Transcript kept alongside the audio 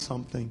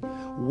something.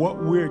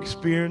 What we're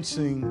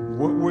experiencing,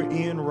 what we're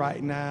in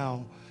right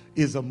now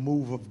is a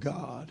move of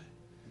God.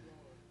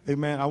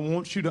 Amen. I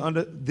want you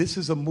to this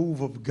is a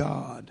move of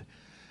God.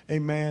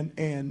 Amen.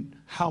 And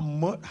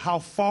how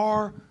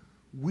far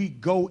we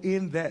go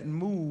in that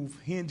move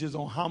hinges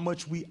on how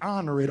much we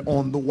honor it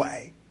on the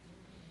way.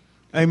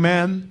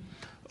 Amen.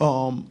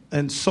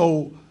 And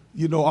so,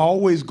 I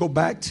always go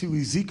back to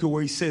Ezekiel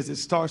where he says it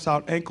starts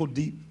out ankle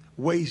deep,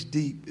 waist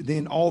deep,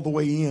 then all the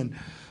way in.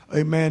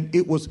 Amen.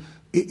 It was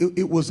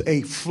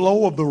a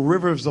flow of the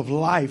rivers of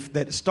life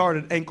that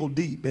started ankle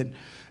deep, and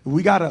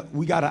we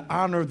gotta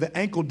honor the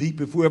ankle deep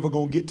if we're ever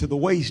gonna get to the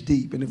waist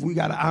deep, and if we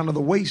gotta honor the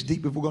waist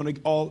deep if we're gonna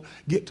all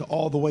get to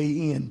all the way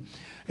in.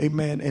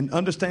 Amen. And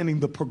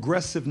understanding the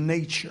progressive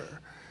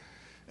nature,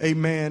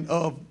 amen,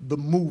 of the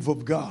move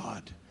of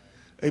God.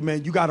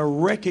 Amen. You got to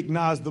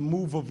recognize the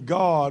move of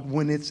God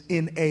when it's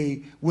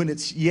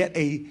yet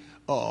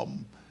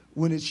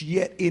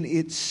in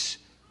its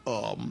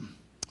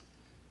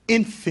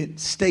infant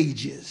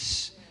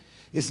stages.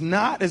 It's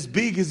not as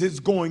big as it's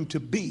going to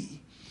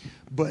be,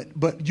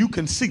 but you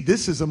can see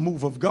this is a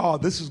move of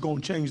God. This is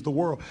going to change the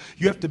world.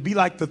 You have to be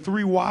like the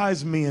three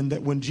wise men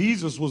that when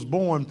Jesus was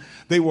born,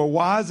 they were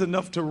wise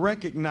enough to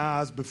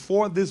recognize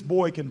before this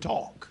boy can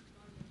talk.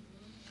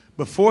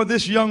 Before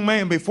this young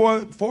man,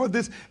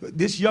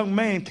 this young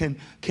man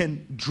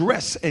can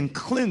dress and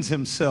cleanse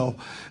himself,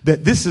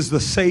 that this is the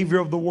Savior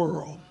of the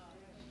world.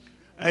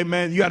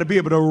 Amen. You got to be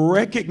able to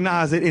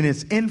recognize it in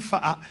its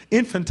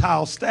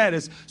infantile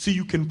status so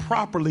you can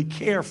properly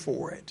care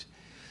for it.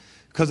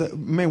 Because,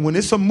 man, when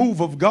it's a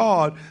move of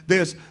God,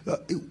 there's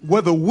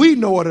whether we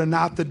know it or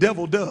not, the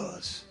devil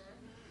does.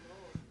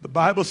 The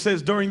Bible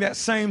says during that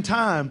same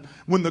time,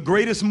 when the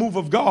greatest move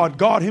of God,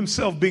 God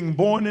himself being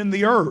born in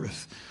the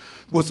earth,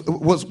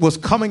 was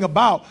coming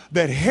about,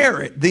 that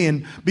Herod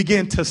then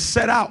began to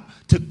set out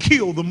to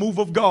kill the move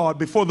of God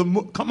before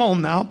come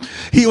on now.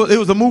 It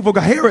was a move of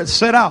God. Herod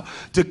set out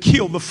to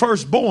kill the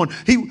firstborn.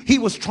 He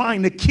was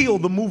trying to kill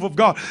the move of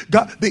God.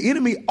 The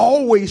enemy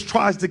always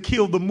tries to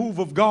kill the move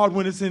of God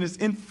when it's in its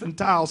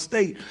infantile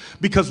state,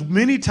 because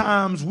many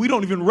times we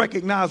don't even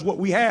recognize what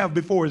we have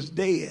before it's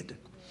dead.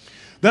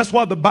 That's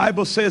why the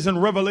Bible says in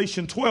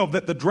Revelation 12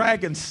 that the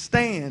dragon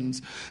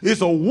stands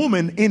is a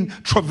woman in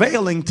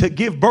travailing to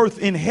give birth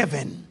in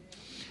heaven.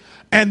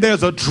 And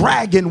there's a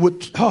dragon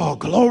with, oh,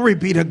 glory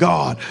be to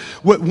God,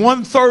 with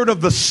 1/3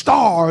 of the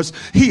stars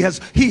he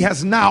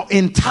has now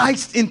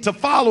enticed into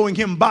following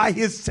him by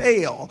his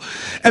tail.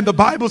 And the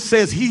Bible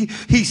says he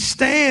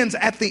stands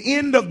at the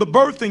end of the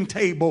birthing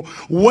table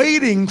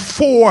waiting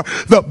for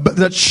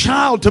the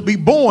child to be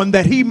born,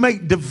 that he may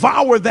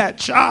devour that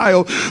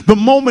child the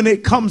moment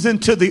it comes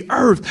into the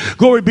earth.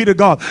 Glory be to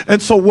God. And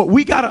so what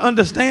we got to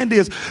understand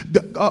is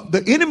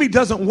the enemy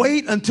doesn't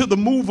wait until the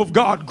move of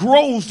God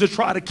grows to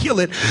try to kill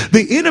it.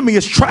 The enemy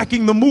is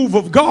tracking the move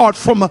of God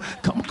from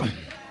come on.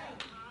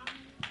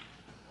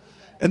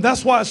 And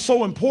that's why it's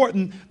so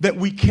important that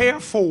we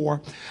care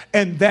for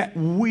and that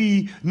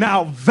we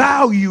now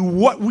value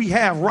what we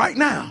have right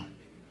now.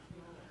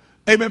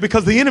 Amen.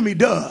 Because the enemy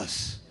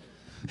does.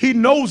 He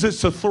knows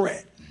it's a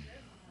threat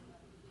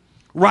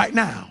right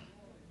now.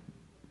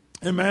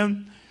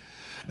 Amen.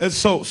 And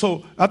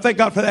so I thank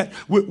God for that.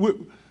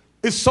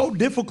 It's so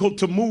difficult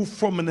to move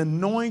from an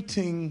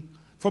anointing,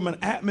 from an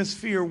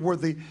atmosphere where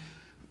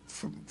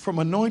from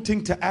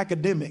anointing to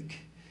academic.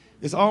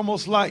 It's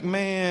almost like,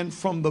 man,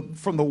 from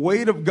the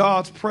weight of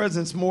God's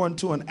presence more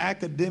into an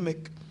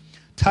academic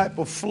type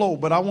of flow.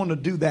 But I want to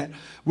do that.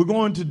 We're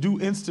going to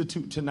do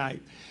Institute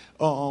tonight.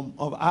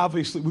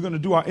 Obviously, we're going to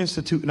do our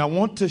Institute. And I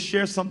want to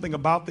share something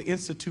about the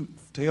Institute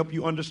to help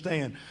you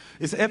understand.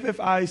 It's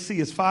FFIC.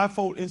 It's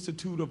Fivefold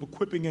Institute of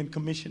Equipping and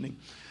Commissioning.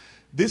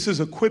 This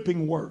is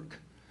equipping work,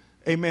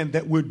 amen,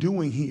 that we're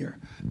doing here.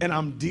 And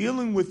I'm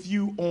dealing with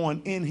you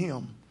on in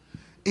Him.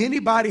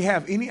 Anybody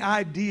have any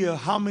idea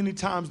how many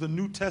times the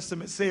New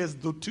Testament says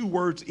the two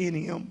words in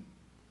Him?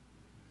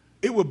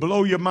 It would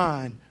blow your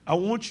mind. I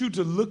want you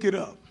to look it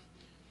up.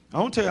 I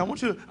want to tell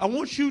you, I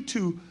want you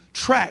to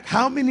track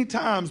how many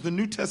times the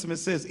New Testament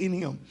says in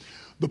Him.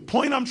 The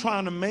point I'm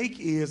trying to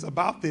make is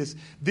about this.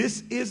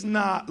 This is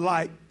not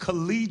like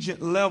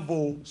collegiate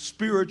level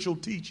spiritual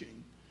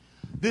teaching.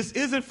 This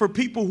isn't for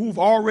people who've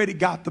already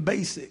got the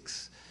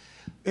basics.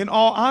 In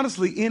all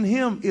honesty, in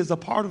Him is a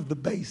part of the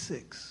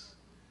basics.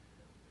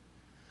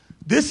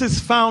 This is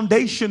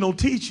foundational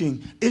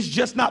teaching. It's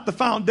just not the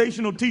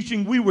foundational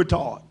teaching we were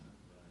taught,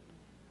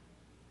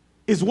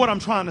 is what I'm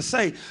trying to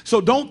say.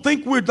 So don't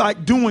think we're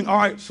like doing, all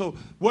right, so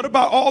what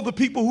about all the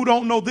people who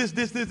don't know this,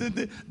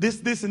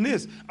 and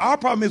this? Our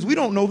problem is we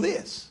don't know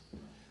this.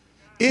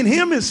 In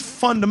Him is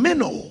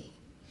fundamental.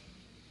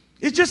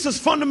 It's just as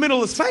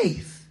fundamental as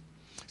faith.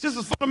 It's just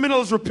as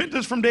fundamental as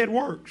repentance from dead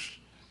works.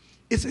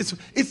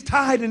 It's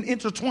tied and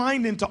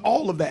intertwined into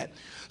all of that.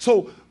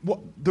 So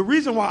the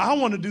reason why I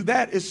want to do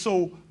that is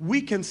so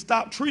we can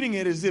stop treating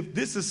it as if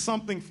this is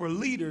something for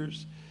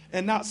leaders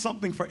and not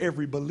something for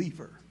every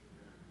believer.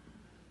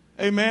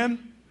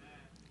 Amen?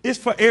 It's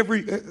for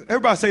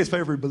everybody say it's for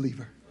every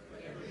believer.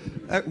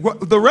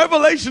 The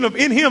revelation of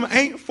in him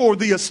ain't for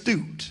the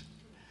astute.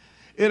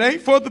 It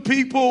ain't for the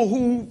people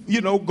who,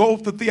 go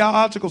to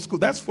theological school.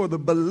 That's for the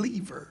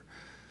believer.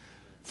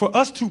 For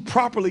us to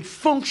properly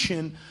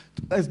function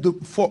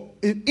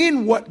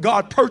in what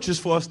God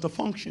purchased for us to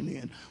function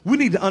in. We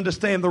need to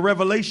understand the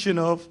revelation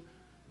of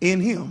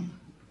in him.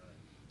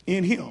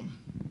 In him.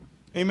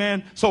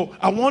 Amen. So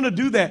I want to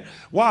do that.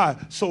 Why?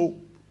 So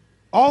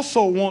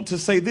also want to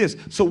say this.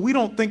 So we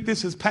don't think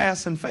this is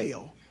pass and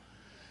fail.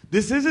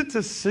 This isn't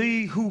to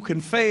see who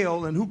can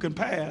fail and who can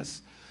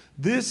pass.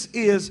 This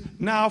is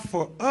now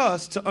for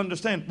us to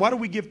understand. Why do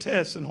we give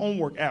tests and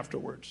homework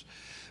afterwards?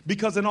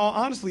 Because in all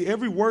honesty,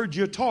 every word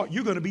you're taught,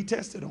 you're going to be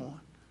tested on.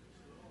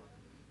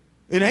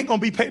 It ain't going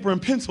to be paper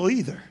and pencil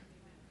either.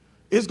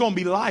 It's going to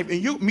be life.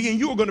 And me and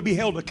you are going to be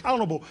held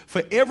accountable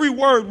for every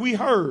word we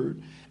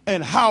heard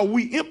and how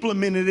we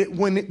implemented it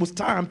when it was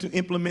time to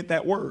implement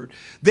that word.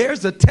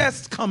 There's a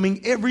test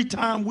coming every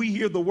time we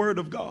hear the word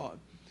of God.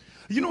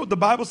 You know what the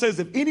Bible says?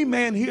 If any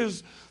man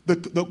hears the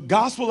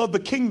gospel of the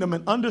kingdom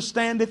and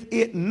understandeth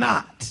it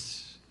not,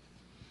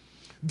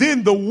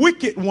 then the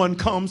wicked one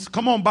comes,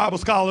 come on Bible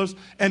scholars,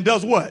 and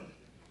does what?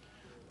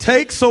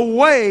 Takes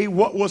away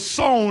what was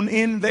sown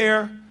in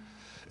there.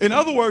 In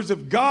other words,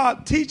 if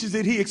God teaches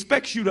it, he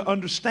expects you to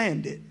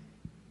understand it.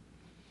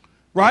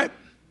 Right?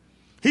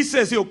 He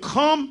says he'll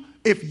come.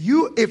 If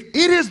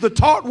it is the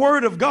taught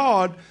word of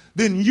God,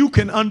 then you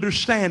can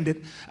understand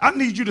it. I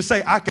need you to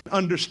say, I can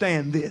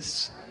understand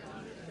this.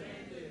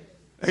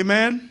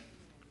 Amen.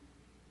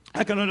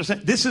 I can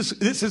understand. This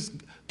is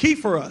key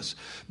for us,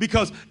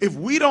 because if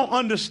we don't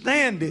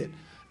understand it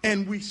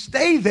and we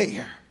stay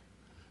there,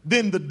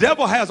 then the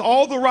devil has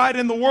all the right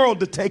in the world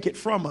to take it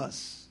from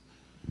us.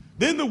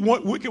 Then the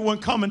wicked one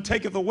come and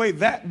taketh away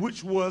that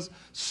which was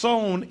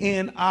sown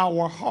in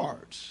our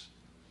hearts.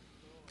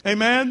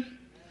 Amen.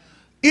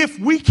 If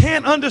we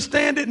can't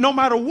understand it no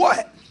matter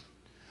what,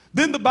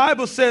 then the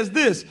Bible says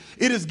this: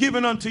 it is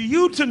given unto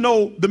you to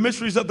know the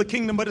mysteries of the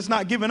kingdom, but it's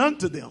not given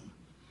unto them.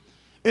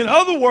 In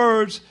other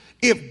words,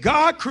 if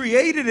God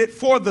created it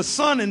for the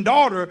son and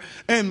daughter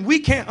and we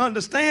can't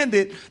understand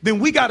it, then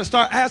we got to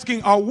start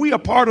asking, are we a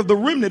part of the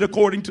remnant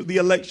according to the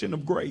election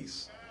of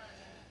grace?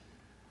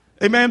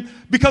 Amen.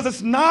 Because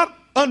it's not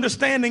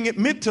understanding it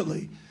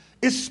mentally.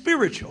 It's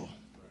spiritual.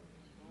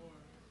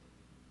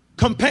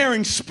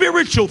 Comparing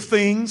spiritual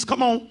things.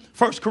 Come on,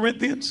 1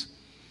 Corinthians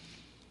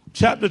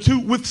chapter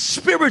 2 with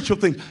spiritual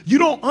things. You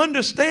don't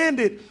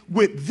understand it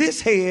with this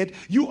head.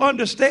 You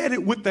understand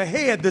it with the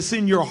head that's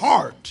in your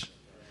heart.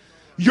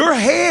 Your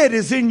head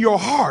is in your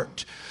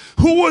heart.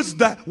 Who is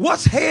that?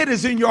 What's head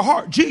is in your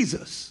heart?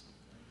 Jesus.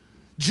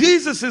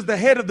 Jesus is the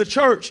head of the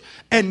church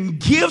and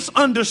gives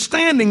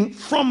understanding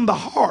from the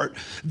heart.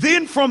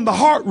 Then from the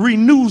heart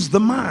renews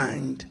the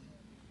mind.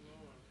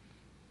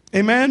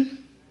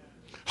 Amen.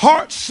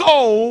 Heart,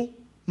 soul,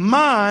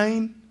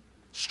 mind,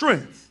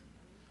 strength.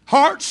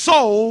 Heart,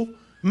 soul,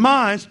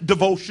 mind,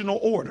 devotional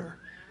order.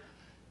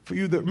 For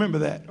you that remember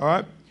that, all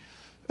right?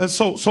 And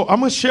so I'm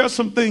going to share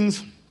some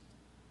things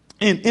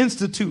in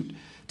Institute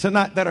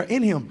tonight that are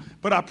in him.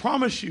 But I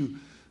promise you,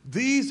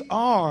 these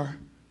are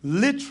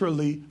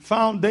literally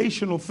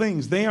foundational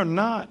things. They are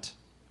not.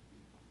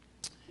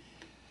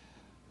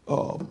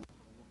 You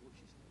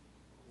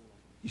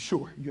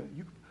sure?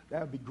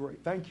 That would be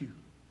great. Thank you.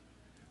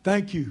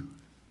 Thank you.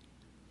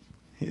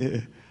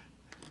 Yeah.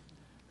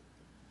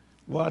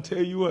 Well, I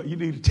tell you what, you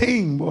need a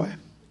team, boy.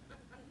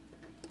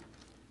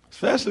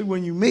 Especially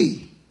when you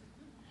me.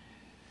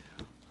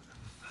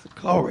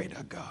 Glory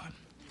to God.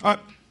 All right.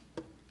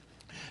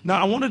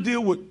 Now, I want to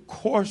deal with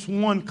course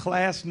 1,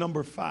 class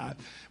number 5.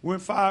 We're in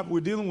 5. We're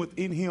dealing with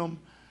in him.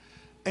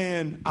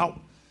 And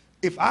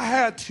if I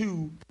had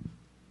to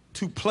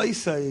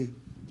place a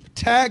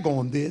tag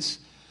on this,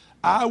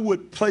 I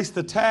would place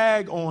the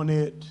tag on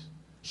it,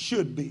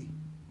 should be.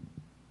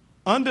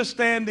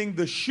 Understanding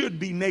the should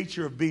be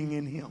nature of being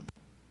in him.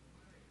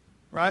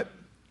 Right?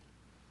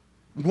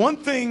 One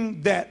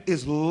thing that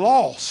is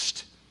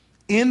lost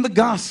in the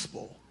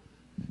gospel,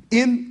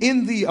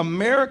 in the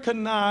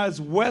Americanized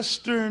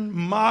Western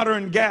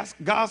modern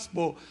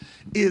gospel,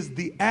 is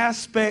the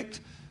aspect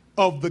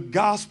of the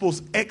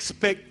gospel's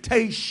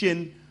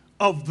expectation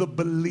of the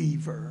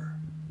believer.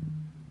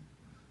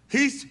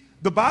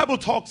 The Bible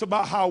talks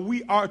about how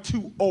we are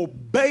to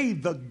obey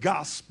the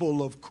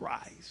gospel of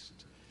Christ.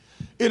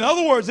 In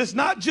other words, it's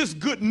not just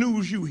good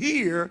news you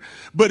hear,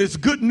 but it's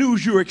good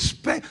news you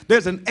expect.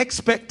 There's an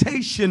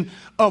expectation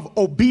of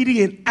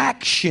obedient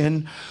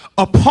action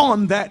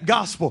upon that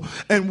gospel.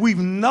 And we've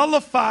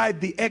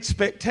nullified the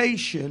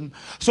expectation.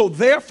 So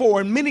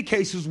therefore, in many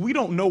cases, we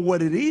don't know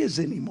what it is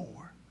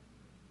anymore.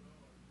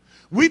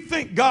 We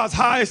think God's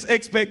highest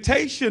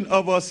expectation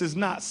of us is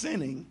not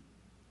sinning.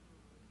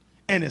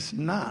 And it's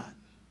not.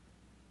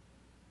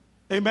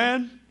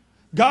 Amen?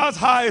 God's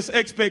highest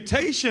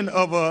expectation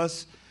of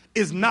us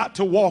is not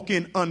to walk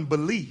in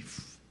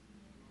unbelief.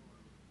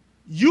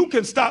 You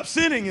can stop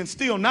sinning and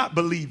still not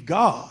believe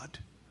God.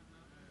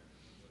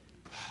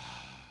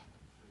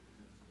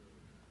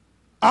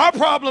 Our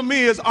problem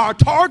is our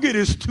target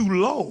is too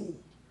low.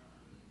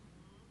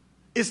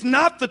 It's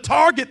not the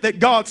target that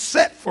God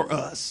set for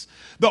us.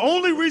 The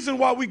only reason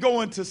why we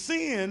go into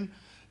sin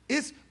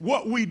is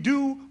what we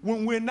do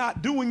when we're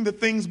not doing the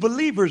things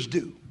believers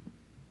do.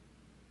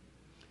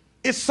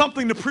 It's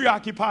something to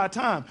preoccupy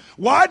time.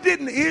 Why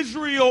didn't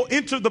Israel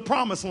enter the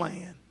promised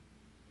land?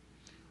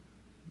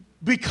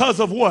 Because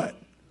of what?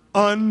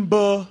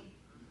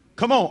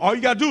 Come on, all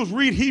you got to do is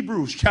read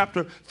Hebrews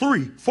chapter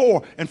 3,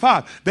 4, and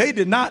 5. They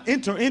did not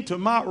enter into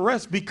my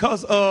rest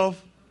because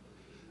of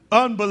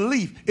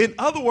unbelief. In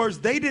other words,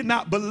 they did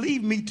not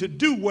believe me to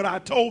do what I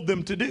told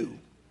them to do.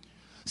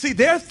 See,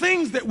 there are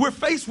things that we're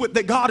faced with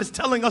that God is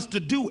telling us to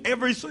do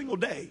every single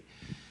day.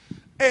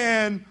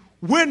 And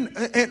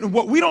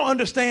what we don't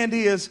understand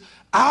is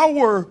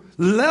our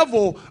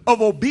level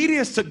of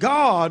obedience to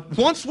God,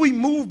 once we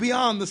move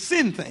beyond the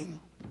sin thing,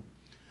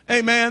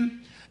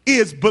 amen,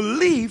 is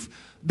belief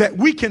that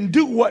we can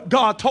do what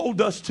God told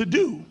us to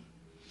do,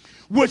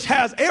 which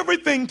has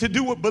everything to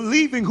do with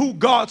believing who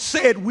God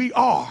said we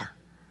are.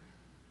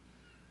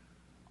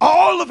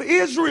 All of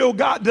Israel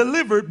got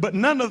delivered, but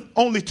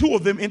only 2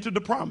 of them entered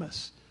the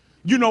promise.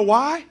 You know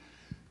why?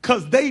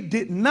 Because they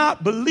did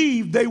not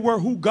believe they were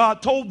who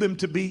God told them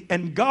to be.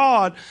 And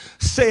God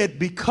said,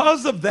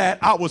 because of that,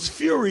 I was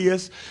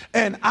furious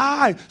and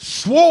I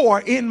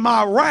swore in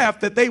my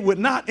wrath that they would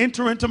not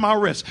enter into my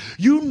rest.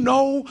 You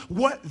know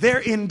what their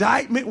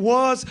indictment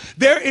was?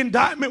 Their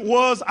indictment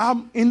was,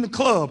 I'm in the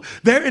club.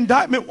 Their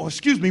indictment,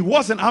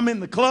 wasn't I'm in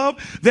the club.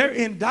 Their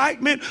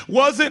indictment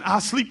wasn't I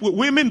sleep with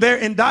women. Their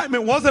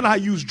indictment wasn't I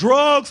use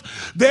drugs.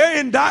 Their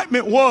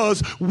indictment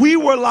was we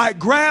were like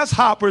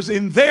grasshoppers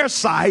in their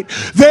sight.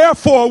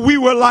 Therefore, we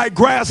were like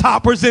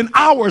grasshoppers in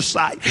our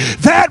sight.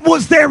 That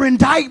was their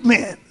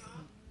indictment.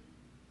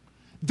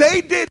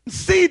 They didn't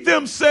see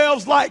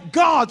themselves like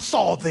God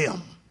saw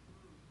them.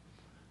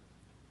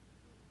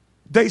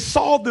 They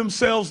saw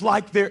themselves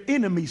like their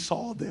enemy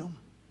saw them.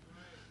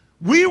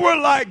 We were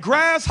like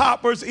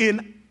grasshoppers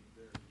in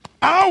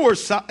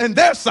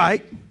their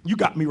sight. You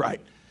got me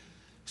right.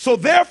 So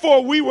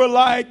therefore, we were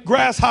like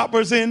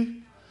grasshoppers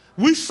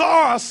we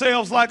saw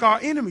ourselves like our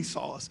enemy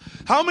saw us.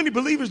 How many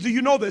believers do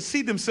you know that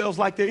see themselves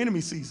like their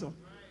enemy sees them?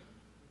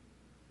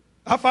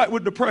 I fight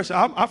with depression.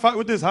 I fight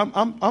with this.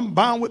 I'm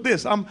bound with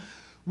this.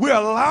 We're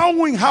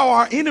allowing how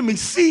our enemy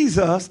sees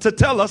us to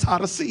tell us how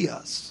to see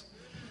us.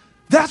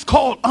 That's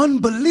called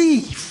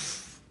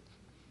unbelief.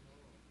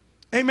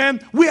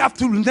 Amen. We have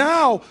to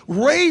now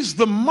raise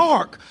the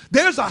mark.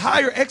 There's a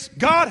higher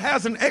God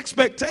has an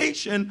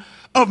expectation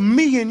of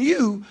me and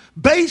you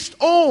based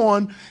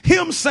on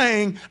him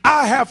saying,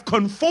 I have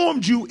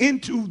conformed you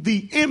into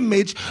the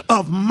image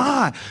of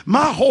my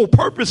whole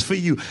purpose for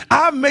you.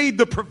 I made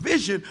the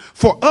provision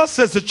for us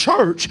as a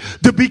church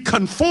to be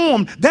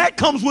conformed. That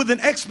comes with an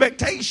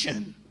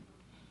expectation.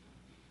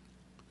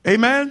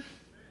 Amen.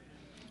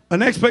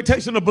 An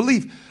expectation of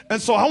belief.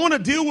 And so I want to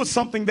deal with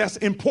something that's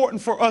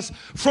important for us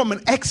from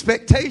an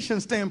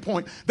expectation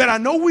standpoint that I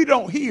know we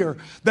don't hear,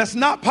 that's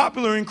not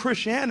popular in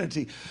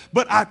Christianity.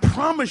 But I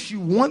promise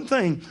you one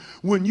thing,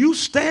 when you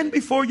stand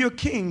before your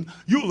king,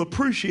 you'll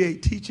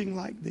appreciate teaching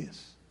like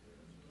this.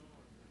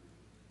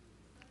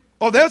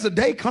 Oh, there's a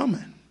day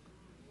coming.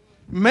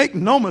 Make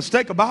no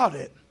mistake about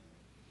it.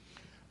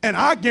 And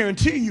I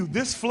guarantee you,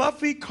 this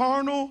fluffy,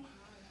 carnal,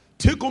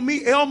 tickle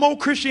me Elmo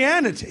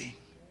Christianity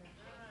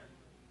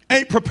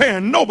ain't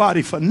preparing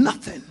nobody for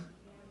nothing.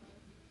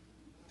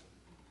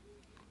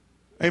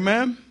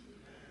 Amen.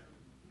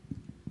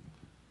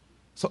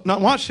 So now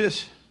watch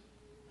this.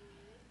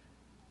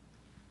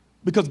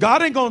 Because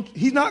God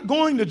he's not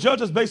going to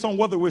judge us based on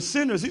whether we're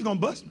sinners. He's going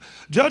to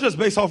judge us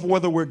based off of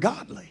whether we're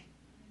godly.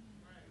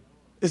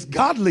 It's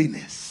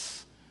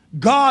godliness,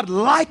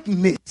 godlikeness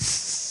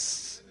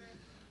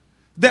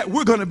that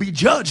we're going to be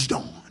judged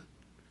on.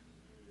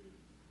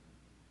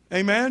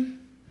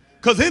 Amen.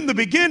 Because in the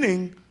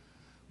beginning,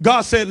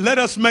 God said, let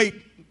us make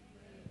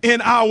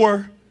in how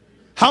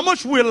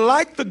much we're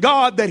like the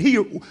God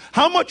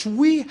how much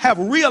we have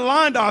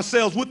realigned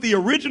ourselves with the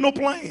original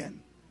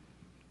plan.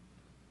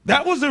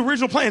 That was the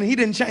original plan. He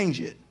didn't change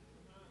it.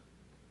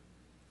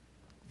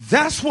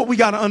 That's what we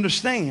got to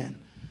understand.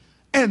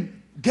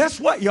 And guess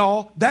what,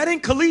 y'all? That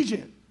ain't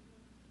collegiate.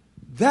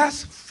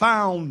 That's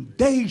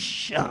foundation.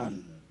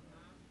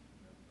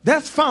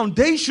 That's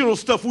foundational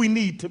stuff we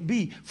need to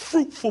be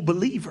fruitful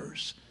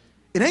believers.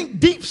 It ain't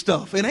deep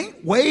stuff. It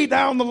ain't way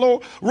down the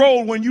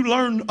road when you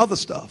learn other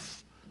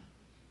stuff.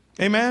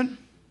 Amen.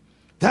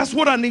 That's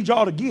what I need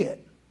y'all to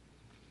get.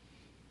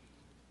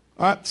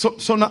 All right.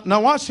 So now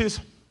watch this.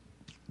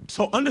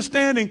 So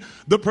understanding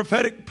the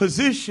prophetic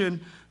position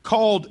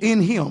called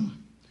in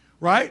him,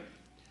 right?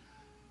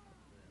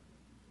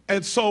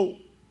 And so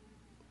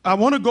I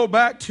want to go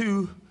back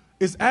to,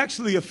 it's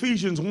actually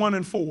Ephesians 1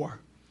 and 4.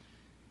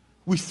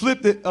 We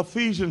flipped it,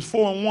 Ephesians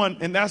 4 and 1,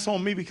 and that's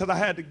on me because I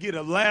had to get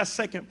a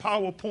last-second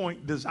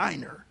PowerPoint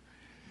designer.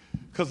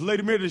 Because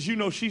Lady Merritt, as you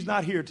know, she's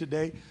not here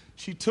today.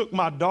 She took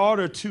my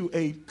daughter to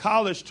a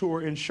college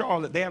tour in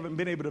Charlotte. They haven't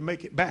been able to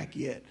make it back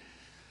yet.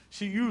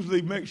 She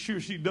usually makes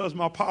sure she does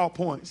my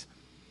PowerPoints.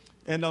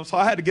 And so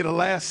I had to get a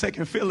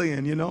last-second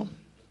fill-in, you know.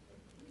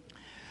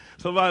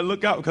 Somebody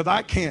look out, because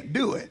I can't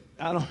do it.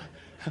 I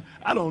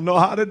don't know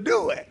how to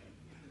do it.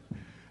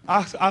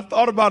 I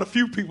thought about a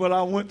few people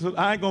I went to.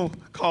 I ain't going to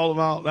call them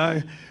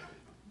out.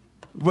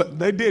 But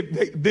they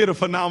did a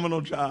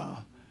phenomenal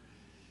job.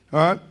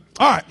 All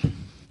right.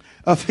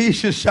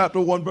 Ephesians chapter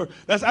 1 verse.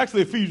 That's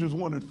actually Ephesians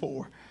 1 and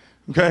 4.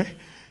 Okay?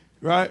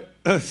 Right?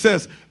 It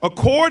says,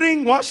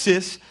 according, watch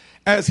this,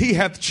 as he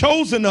hath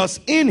chosen us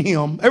in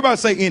him. Everybody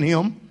say in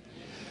him.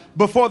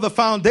 Before the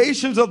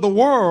foundations of the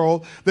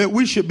world, that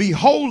we should be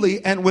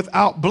holy and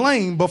without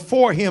blame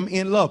before him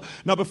in love.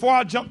 Now, before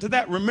I jump to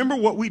that, remember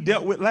what we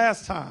dealt with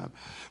last time.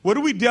 What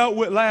did we dealt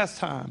with last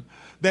time?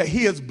 That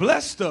he has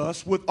blessed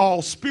us with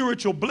all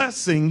spiritual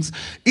blessings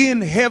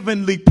in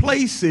heavenly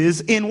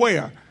places. In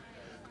where?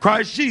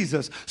 Christ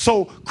Jesus.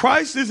 So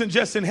Christ isn't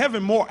just in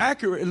heaven. More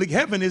accurately,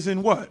 heaven is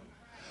in what?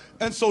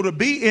 And so to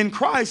be in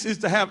Christ is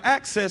to have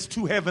access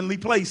to heavenly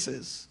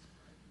places.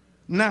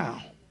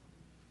 Now.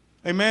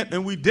 Amen.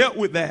 And we dealt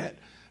with that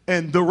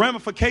and the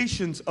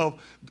ramifications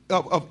of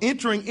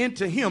entering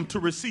into him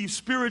to receive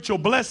spiritual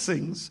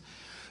blessings,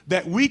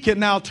 that we can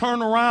now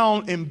turn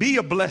around and be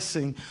a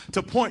blessing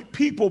to point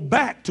people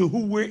back to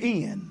who we're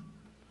in.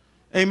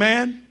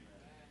 Amen.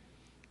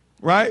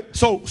 Right.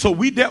 So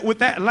we dealt with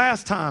that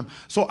last time.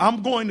 So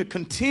I'm going to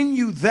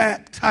continue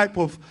that type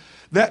of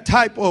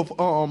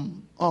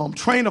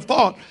train of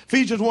thought.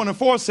 Ephesians 1 and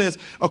 4 says,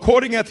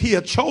 according as he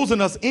had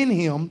chosen us in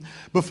him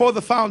before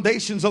the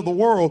foundations of the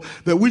world,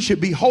 that we should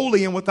be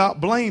holy and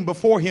without blame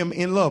before him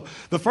in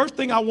love. The first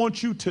thing I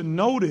want you to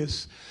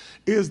notice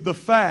is the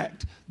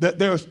fact that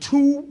there's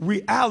two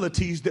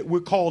realities that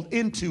we're called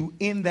into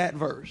in that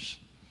verse.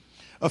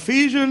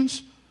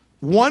 Ephesians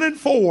 1 and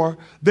 4,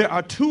 there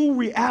are two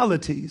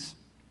realities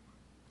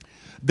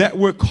that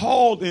we're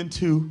called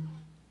into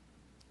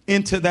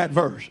that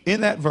verse,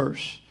 in that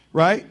verse,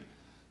 right?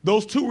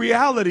 Those two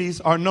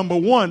realities are, number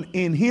one,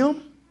 in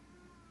him,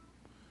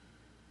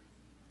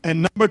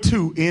 and number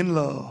two, in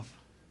love.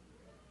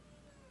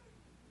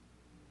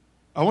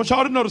 I want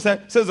y'all to notice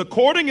that. It says,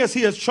 according as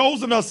he has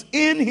chosen us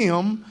in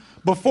him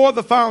before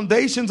the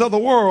foundations of the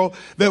world,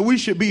 that we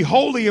should be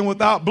holy and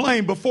without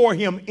blame before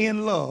him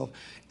in love.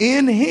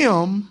 In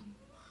him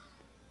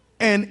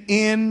and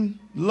in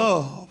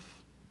love.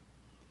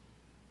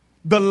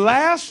 The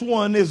last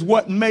one is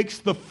what makes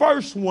the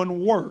first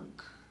one work.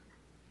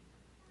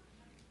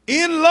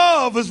 In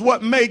love is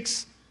what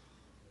makes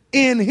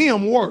in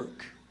him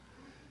work.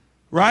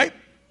 Right?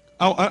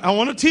 I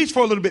want to teach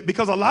for a little bit,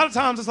 because a lot of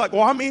times it's like,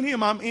 well, I'm in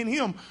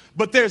him.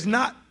 But there's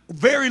not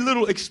very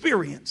little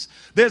experience.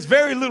 There's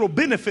very little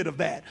benefit of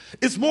that.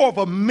 It's more of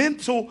a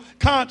mental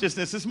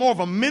consciousness. It's more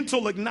of a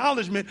mental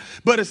acknowledgement,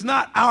 but it's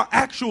not our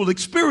actual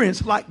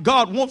experience like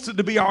God wants it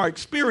to be our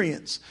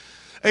experience.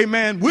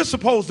 Amen. We're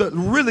supposed to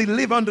really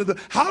live under the,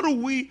 how do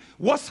we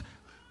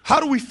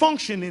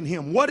function in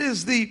him? How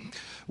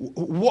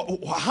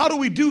do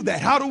we do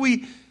that? How do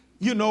we,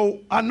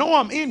 I know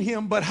I'm in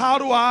him, but how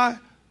do I,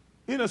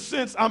 in a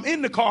sense, I'm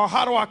in the car,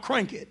 how do I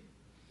crank it?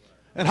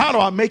 And how do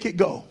I make it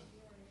go?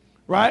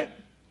 Right?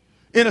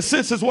 In a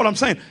sense is what I'm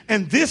saying.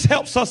 And this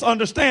helps us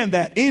understand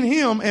that in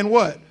him and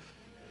what?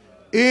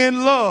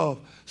 In love.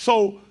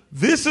 So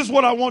this is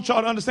what I want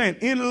y'all to understand.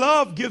 In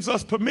love gives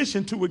us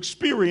permission to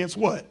experience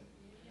what?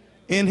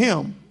 In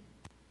him.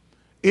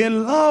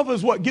 In love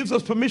is what gives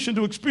us permission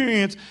to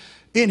experience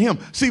in him.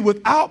 See,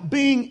 without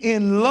being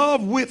in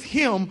love with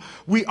him,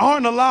 we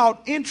aren't allowed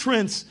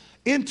entrance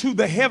into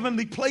the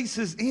heavenly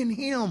places in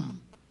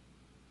him.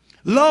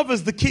 Love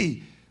is the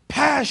key.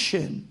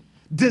 Passion,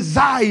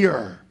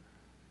 desire,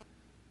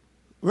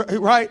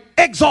 right?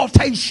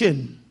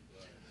 Exaltation,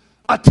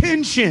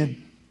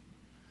 attention.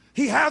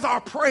 He has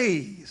our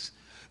praise.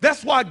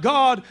 That's why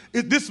God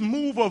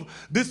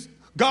is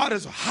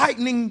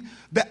heightening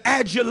the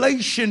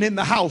adulation in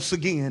the house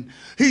again.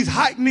 He's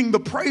heightening the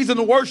praise and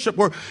the worship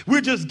where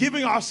we're just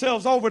giving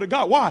ourselves over to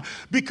God. Why?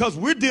 Because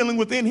we're dealing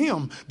within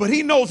him. But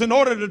he knows in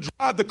order to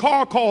drive the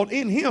car called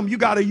in him, you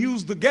got to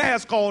use the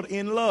gas called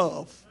in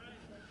love.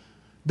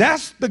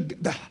 That's the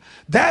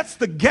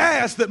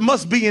gas that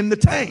must be in the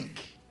tank.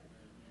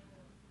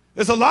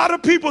 There's a lot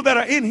of people that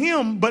are in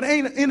him but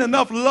ain't in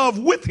enough love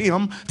with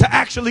him to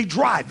actually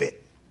drive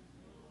it.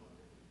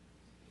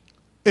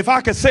 If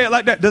I could say it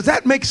like that, does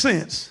that make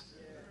sense?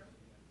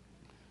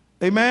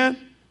 Amen?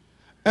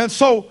 And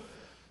so,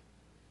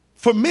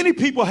 for many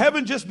people,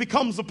 heaven just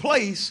becomes a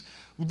place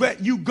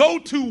that you go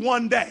to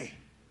one day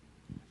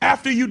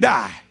after you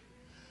die.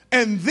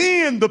 And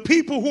then the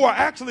people who are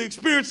actually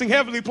experiencing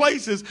heavenly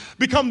places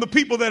become the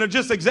people that are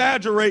just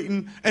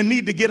exaggerating and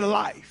need to get a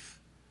life.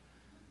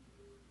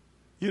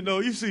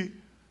 You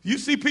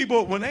see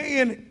people when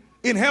they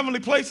in heavenly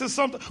places,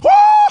 something, whoo!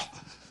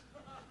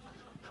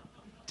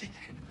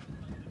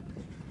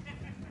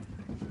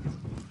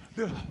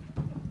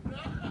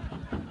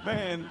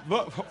 Man,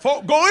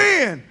 folk go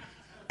in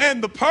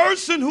And the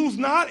person who's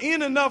not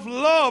in enough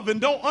love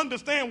and don't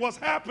understand what's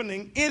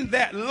happening in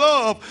that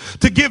love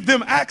to give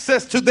them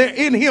access to their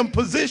in him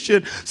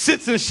position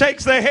sits and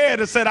shakes their head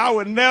and said, I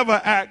would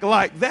never act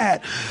like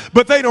that.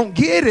 But they don't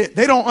get it.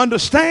 They don't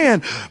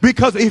understand,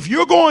 because if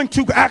you're going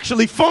to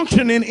actually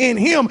function in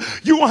him,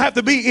 you're going to have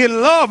to be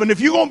in love. And if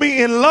you're going to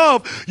be in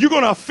love, you're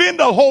going to offend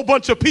a whole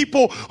bunch of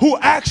people who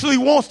actually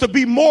wants to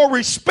be more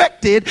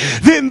respected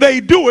than they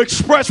do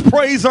express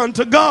praise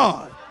unto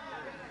God.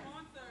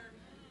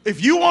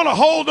 If you want to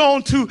hold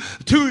on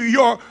to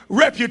your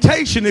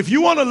reputation, if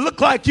you want to look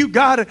like you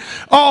got it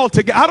all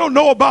together, I don't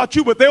know about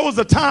you, but there was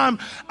a time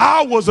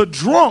I was a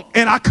drunk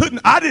and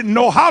I didn't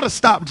know how to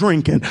stop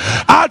drinking.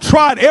 I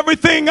tried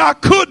everything I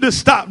could to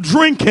stop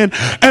drinking.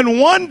 And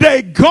one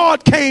day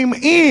God came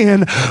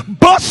in,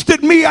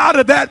 busted me out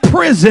of that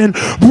prison,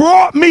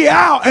 brought me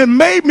out and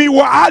made me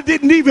where I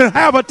didn't even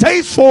have a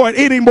taste for it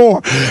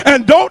anymore.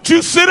 And don't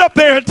you sit up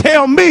there and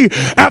tell me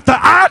after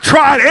I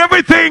tried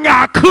everything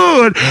I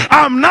could,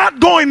 I'm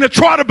not going to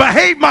try to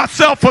behave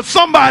myself for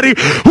somebody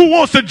who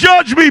wants to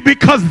judge me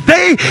because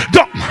they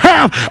don't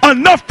have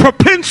enough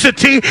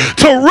propensity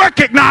to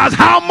recognize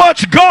how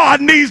much God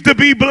needs to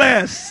be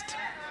blessed.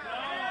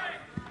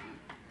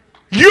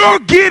 You're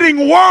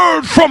getting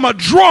word from a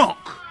drunk.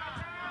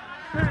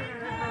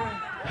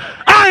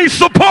 I ain't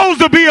supposed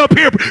to be up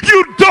here.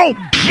 You don't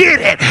get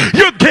it.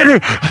 You're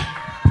getting...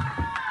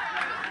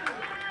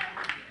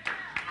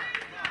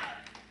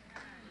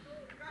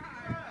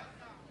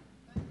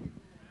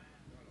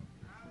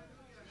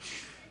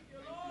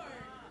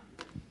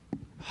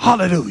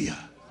 Hallelujah.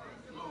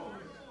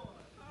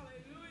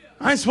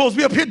 I ain't supposed to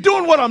be up here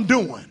doing what I'm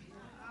doing.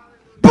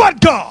 But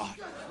God.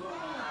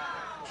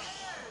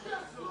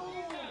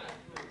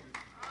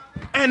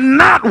 And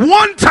not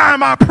one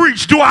time I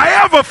preach do I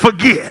ever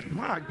forget.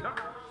 My God.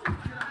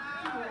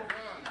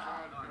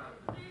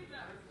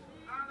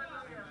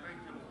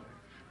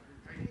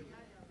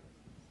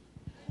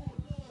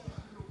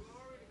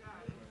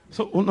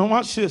 So now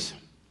watch this.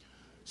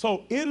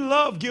 So in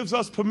love gives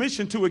us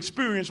permission to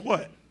experience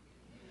what?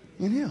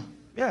 In him.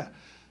 Yeah,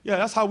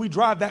 that's how we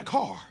drive that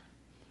car,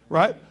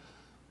 right?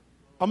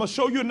 I'm going to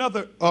show you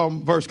another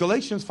verse,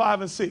 Galatians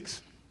 5 and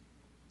 6.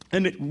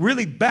 And it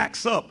really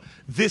backs up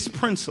this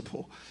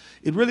principle.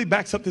 It really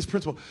backs up this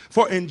principle.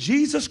 For in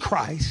Jesus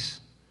Christ,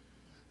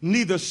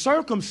 neither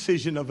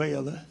circumcision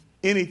availeth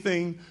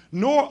anything,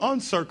 nor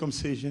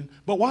uncircumcision.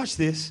 But watch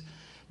this.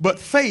 But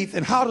faith.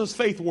 And how does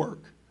faith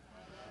work?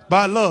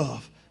 By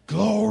love.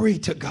 Glory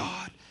to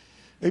God.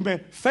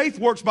 Amen. Faith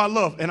works by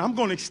love. And I'm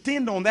going to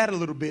extend on that a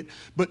little bit,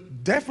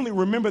 but definitely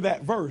remember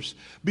that verse,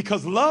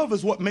 because love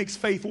is what makes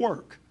faith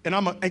work. And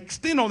I'm going to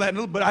extend on that a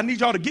little, but I need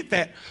y'all to get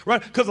that,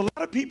 right? Because a lot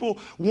of people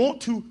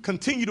want to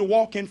continue to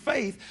walk in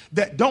faith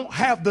that don't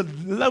have the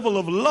level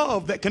of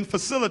love that can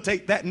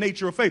facilitate that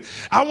nature of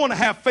faith. I want to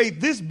have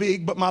faith this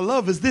big, but my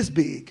love is this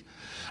big.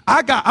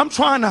 I'm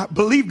trying to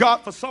believe God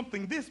for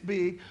something this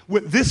big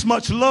with this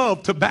much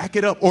love to back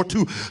it up or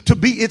to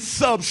be its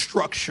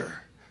substructure.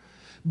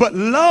 But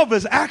love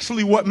is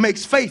actually what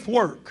makes faith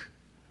work.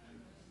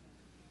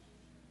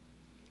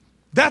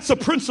 That's a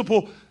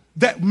principle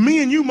that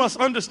me and you must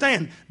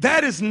understand.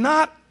 That is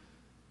not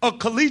a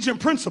collegiate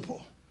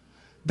principle.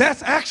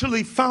 That's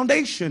actually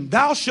foundation.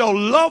 Thou shalt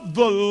love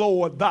the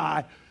Lord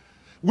thy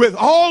with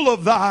all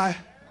of thy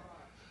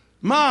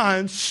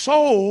mind,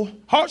 soul,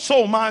 heart,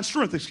 soul, mind,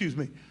 strength, excuse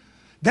me.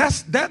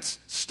 That's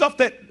stuff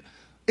that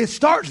it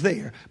starts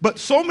there. But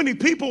so many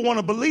people want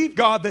to believe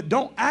God that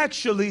don't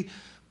actually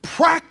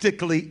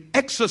practically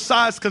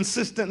exercise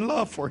consistent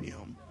love for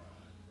him.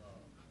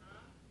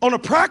 On a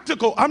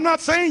practical, I'm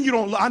not saying you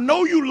don't, I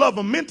know you love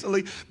him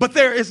mentally, but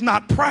there is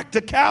not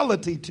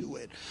practicality to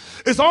it.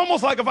 It's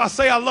almost like if I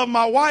say I love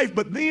my wife,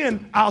 but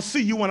then I'll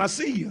see you when I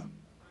see you.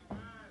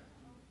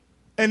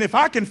 And if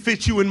I can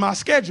fit you in my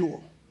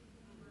schedule.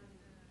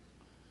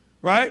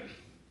 Right?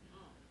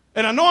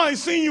 And I know I ain't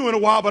seen you in a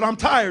while, but I'm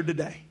tired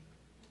today.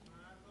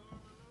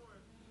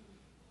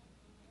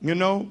 You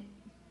know?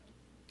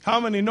 How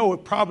many know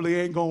it probably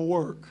ain't going to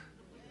work?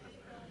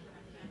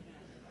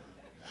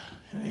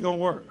 It ain't going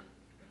to work.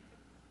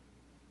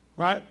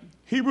 Right?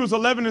 Hebrews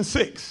 11 and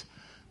 6.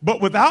 But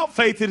without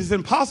faith it is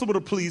impossible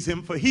to please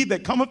him, for he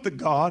that cometh to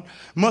God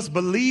must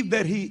believe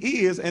that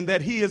he is, and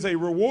that he is a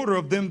rewarder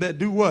of them that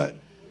do what?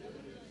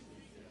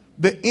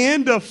 The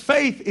end of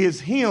faith is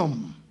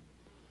him.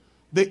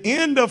 The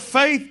end of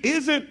faith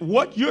isn't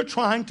what you're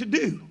trying to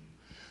do.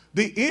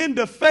 The end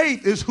of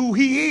faith is who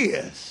he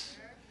is.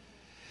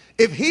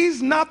 If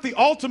he's not the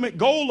ultimate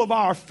goal of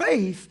our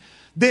faith,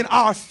 then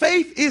our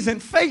faith isn't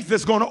faith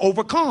that's going to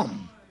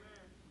overcome.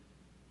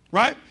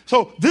 Right?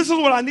 So this is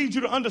what I need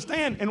you to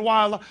understand. And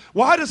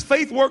why does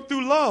faith work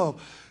through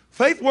love?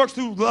 Faith works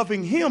through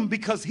loving him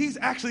because he's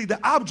actually the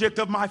object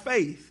of my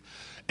faith.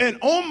 And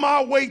on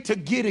my way to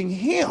getting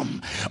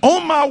him,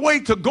 on my way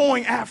to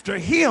going after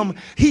him,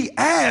 he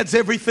adds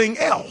everything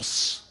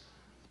else.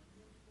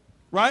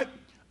 Right?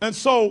 And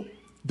so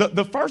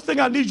the first thing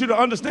I need you to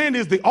understand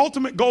is the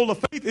ultimate goal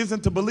of faith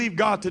isn't to believe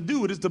God to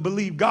do it, it's to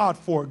believe God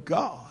for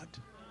God.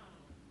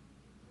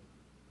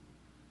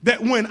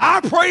 that when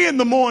I pray in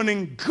the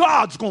morning,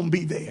 God's going to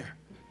be there.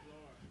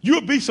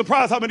 You'll be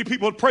surprised how many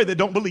people pray that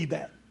don't believe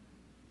that.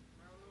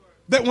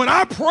 That when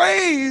I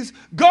praise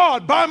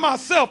God by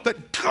myself,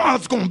 that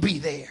God's going to be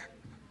there.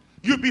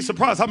 You'd be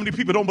surprised how many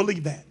people don't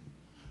believe that.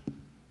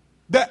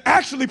 That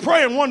actually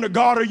pray and wonder,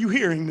 God, are you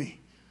hearing me?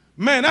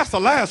 Man, that's the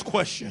last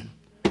question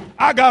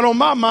I got on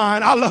my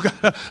mind. I look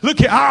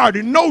here, I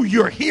already know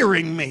you're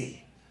hearing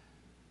me.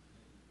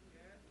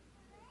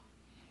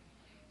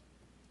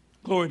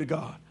 Glory to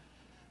God.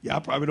 Yeah, I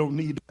probably don't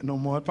need that no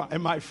more. It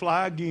might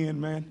fly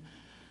again, man.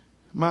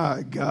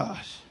 My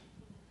gosh.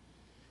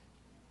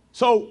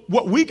 So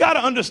what we got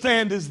to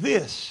understand is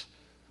this,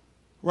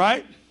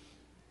 right?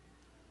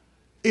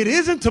 It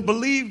isn't to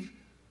believe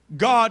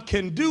God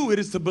can do it,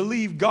 it's to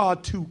believe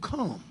God to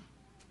come.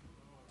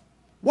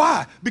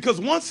 Why?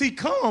 Because once he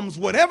comes,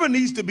 whatever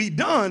needs to be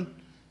done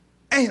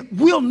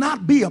will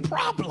not be a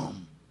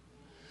problem.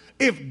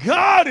 If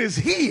God is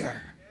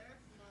here,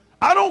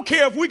 I don't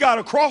care if we got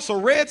to cross a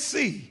Red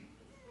Sea.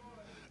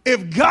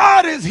 If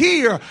God is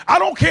here, I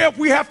don't care if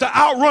we have to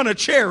outrun a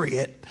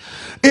chariot.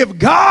 If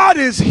God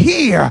is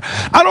here,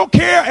 I don't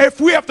care if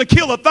we have to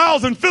kill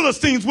 1,000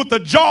 Philistines with the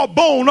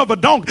jawbone of a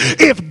donkey.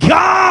 If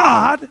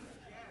God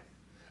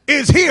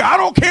is here, I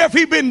don't care if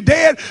he's been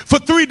dead for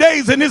 3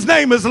 days and his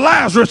name is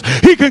Lazarus.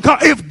 He can come.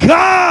 If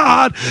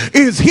God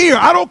is here,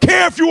 I don't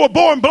care if you were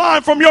born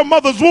blind from your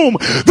mother's womb.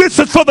 This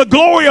is for the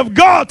glory of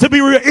God to be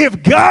real.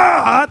 If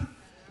God,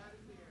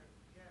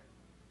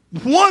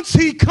 once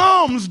he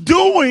comes,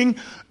 doing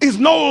is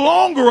no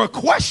longer a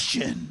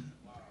question.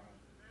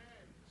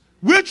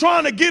 We're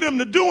trying to get him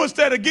to do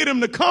instead of get him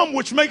to come,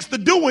 which makes the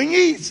doing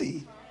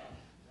easy.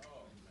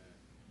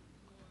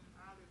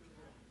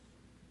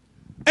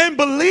 And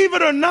believe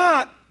it or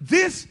not,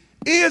 this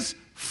is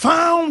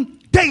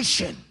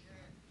foundation.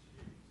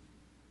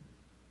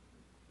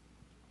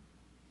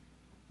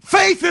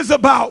 Faith is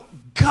about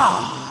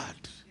God.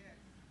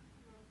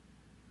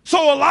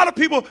 So a lot of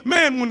people,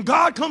 man, when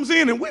God comes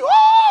in and we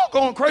all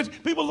going crazy,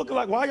 people looking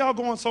like, why y'all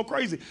going so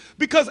crazy?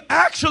 Because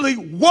actually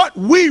what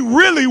we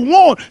really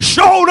want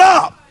showed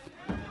up.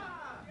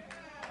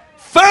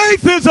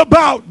 Faith is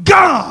about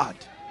God.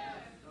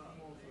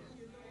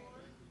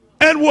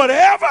 And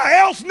whatever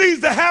else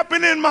needs to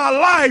happen in my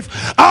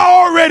life, I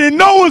already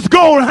know it's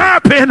going to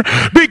happen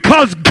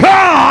because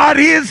God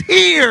is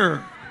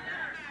here.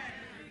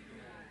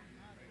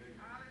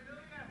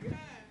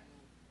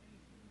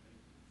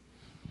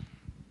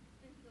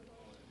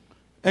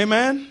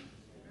 Amen.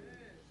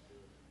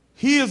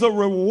 He is a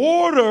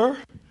rewarder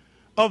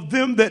of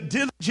them that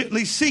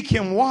diligently seek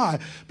him. Why?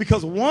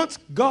 Because once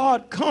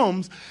God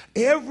comes,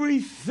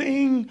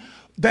 everything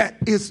that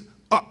is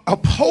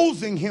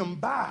opposing him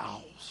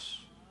bows.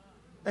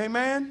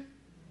 Amen.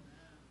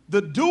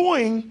 The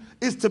doing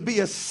is to be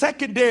a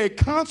secondary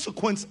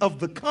consequence of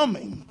the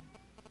coming.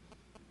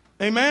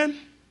 Amen.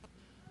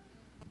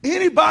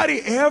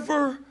 Anybody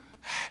ever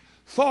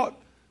thought,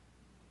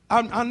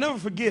 I'll never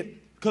forget,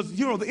 because,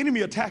 you know, the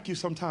enemy attack you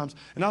sometimes.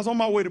 And I was on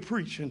my way to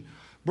preach, and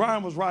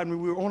Brian was riding me.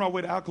 We were on our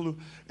way to Alcaloo.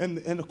 And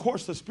of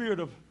course, the spirit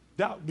of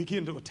doubt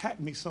began to attack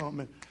me some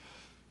and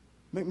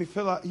make me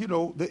feel like, you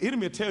know, the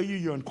enemy will tell you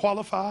you're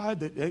unqualified,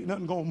 that ain't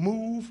nothing going to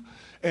move.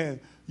 And,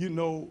 you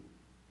know,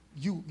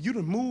 you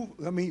done move.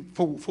 I mean,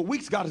 for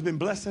weeks, God has been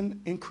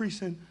blessing,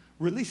 increasing,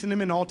 releasing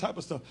them in all type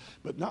of stuff.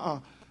 But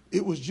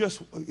it was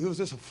just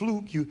a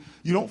fluke. You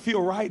don't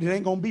feel right. It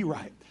ain't going to be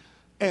right.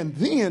 And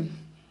then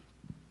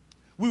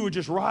we were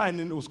just riding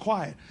and it was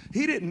quiet.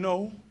 He didn't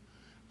know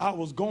I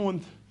was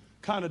going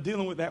kind of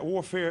dealing with that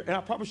warfare. And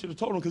I probably should have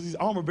told him because he's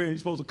armor bearer. He's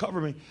supposed to cover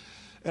me.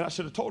 And I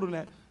should have told him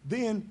that.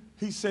 Then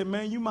he said,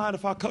 man, you mind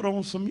if I cut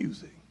on some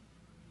music?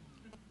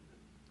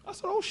 I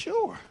said, oh,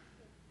 sure.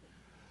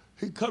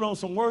 He cut on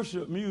some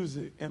worship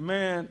music. And,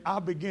 man, I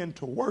began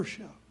to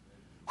worship.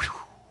 Whew.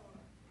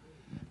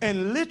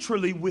 And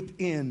literally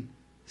within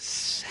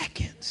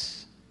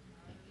seconds,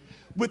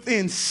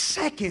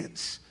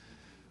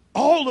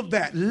 all of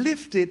that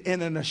lifted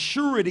and an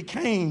assurity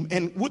came,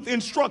 and with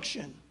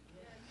instruction,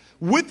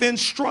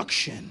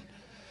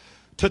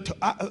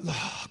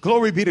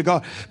 glory be to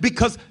God,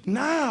 because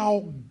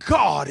now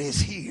God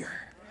is here.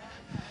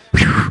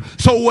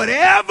 So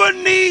whatever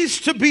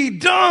needs to be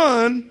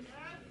done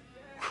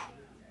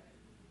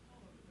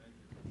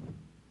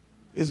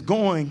is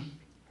going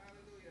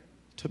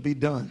to be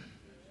done.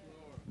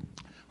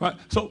 Right?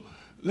 So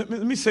let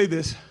me say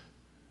this.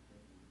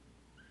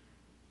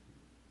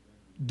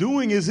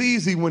 Doing is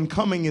easy when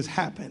coming has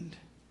happened,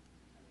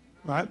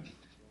 right?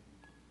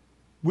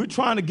 We're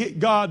trying to get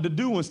God to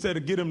do instead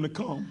of get him to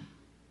come.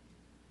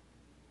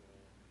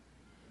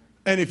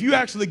 And if you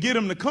actually get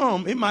him to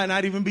come, it might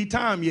not even be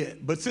time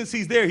yet. But since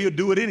he's there, he'll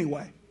do it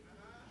anyway.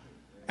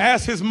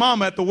 Ask his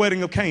mama at the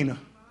wedding of Cana.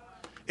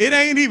 It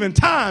ain't even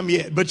time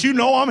yet, but you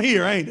know I'm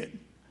here, ain't it?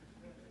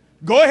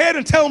 Go ahead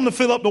and tell him to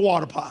fill up the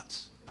water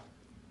pots.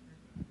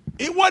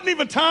 It wasn't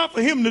even time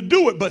for him to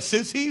do it, but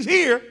since he's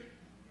here.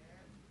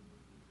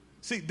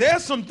 See,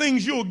 there's some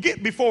things you'll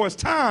get before it's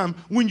time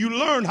when you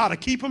learn how to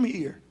keep them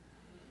here.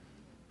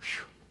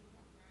 Whew.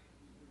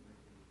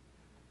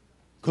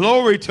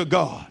 Glory to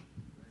God.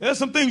 There's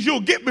some things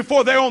you'll get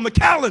before they're on the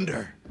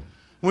calendar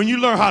when you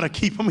learn how to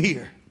keep them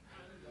here.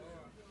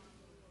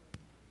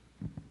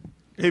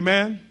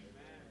 Amen.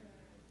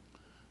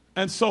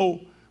 And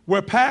so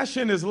where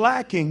passion is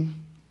lacking,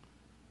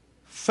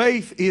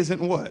 faith isn't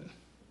what?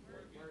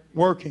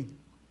 Working.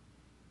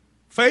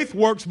 Faith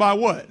works by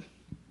what?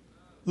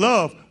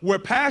 Love. Where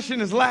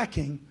passion is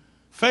lacking,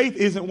 faith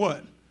isn't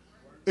what?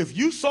 If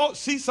you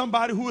see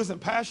somebody who isn't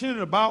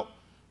passionate about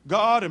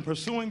God and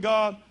pursuing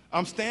God,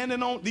 I'm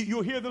standing on,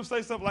 you'll hear them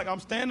say stuff like, I'm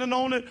standing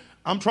on it,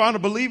 I'm trying to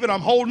believe it, I'm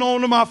holding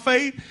on to my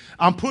faith,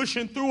 I'm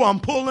pushing through, I'm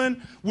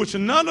pulling, which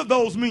none of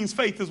those means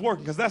faith is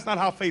working, because that's not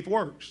how faith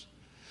works.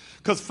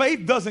 Because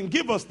faith doesn't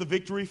give us the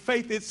victory,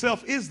 faith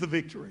itself is the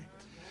victory.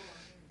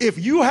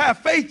 If you have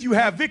faith, you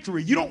have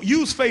victory. You don't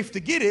use faith to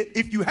get it.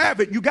 If you have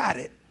it, you got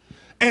it.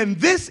 And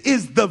this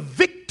is the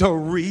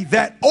victory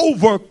that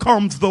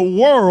overcomes the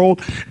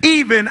world,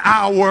 even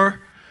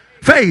our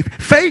faith.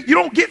 Faith, you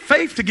don't get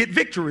faith to get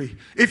victory.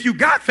 If you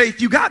got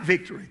faith, you got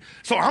victory.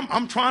 So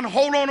I'm trying to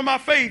hold on to my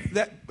faith.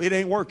 That it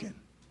ain't working.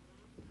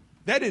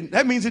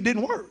 That means it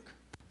didn't work.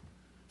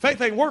 Faith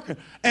ain't working.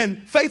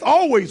 And faith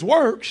always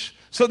works.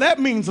 So that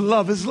means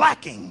love is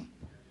lacking.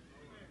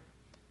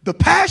 The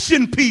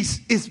passion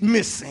piece is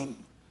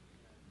missing.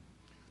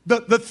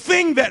 The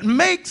thing that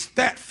makes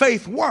that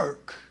faith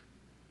work.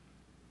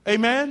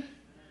 Amen.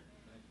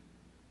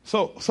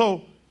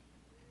 So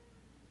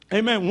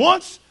amen.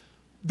 Once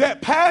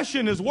that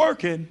passion is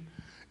working,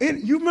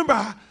 and you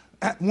remember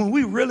when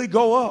we really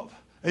go up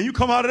and you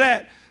come out of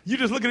that, you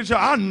just look at each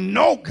other. I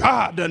know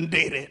God done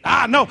did it.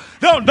 I know.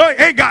 They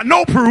ain't got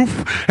no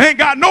proof. Ain't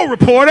got no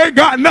report. Ain't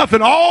got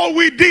nothing. All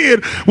we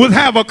did was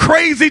have a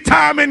crazy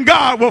time in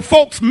God where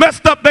folks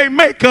messed up their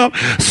makeup,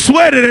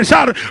 sweated and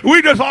shouted.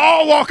 We just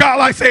all walk out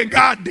like saying,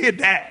 God did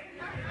that.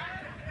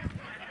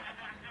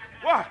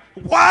 Why?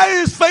 Why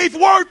is faith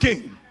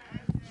working?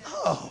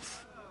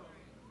 Love.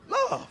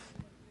 Love.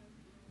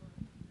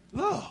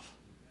 Love.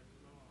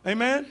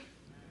 Amen?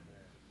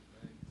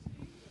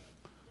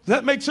 Does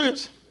that make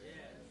sense?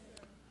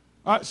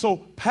 All right, so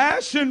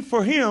passion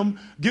for him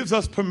gives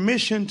us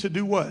permission to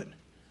do what?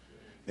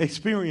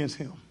 Experience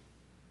him.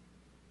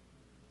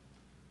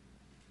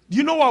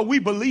 You know why we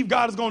believe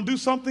God is going to do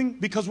something?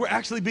 Because we're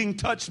actually being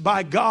touched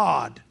by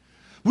God.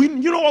 You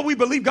know why we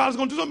believe God is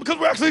going to do something? Because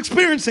we're actually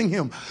experiencing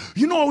him.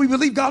 You know why we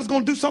believe God is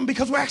going to do something?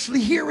 Because we're actually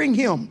hearing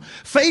him.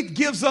 Faith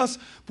gives us,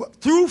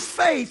 through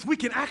faith, we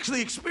can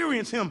actually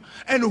experience him.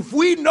 And if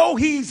we know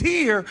he's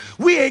here,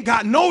 we ain't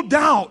got no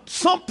doubt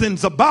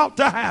something's about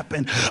to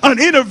happen. An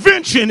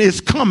intervention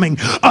is coming.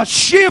 A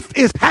shift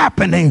is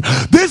happening.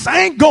 This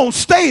ain't going to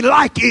stay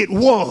like it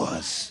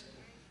was.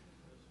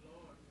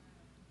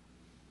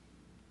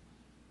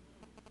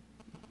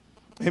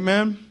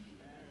 Amen.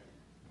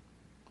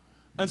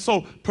 And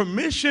so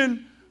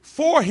permission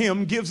for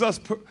him gives us,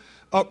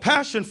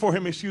 passion for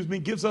him,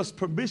 gives us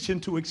permission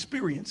to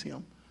experience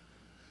him.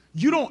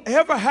 You don't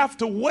ever have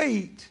to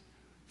wait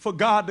for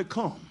God to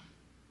come.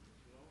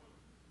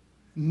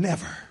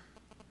 Never.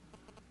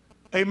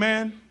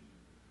 Amen.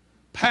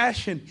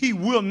 Passion, he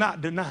will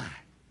not deny.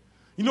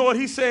 You know what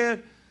he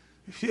said?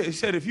 He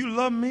said, if you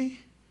love me,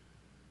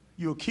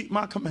 you'll keep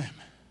my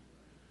commandment.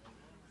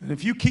 And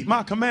if you keep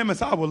my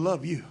commandments, I will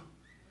love you.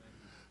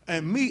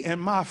 And me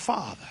and my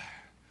Father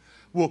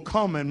will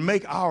come and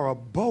make our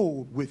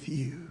abode with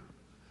you.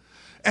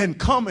 And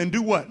come and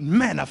do what?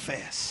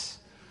 Manifest.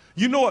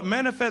 You know what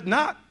manifest?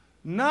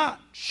 Not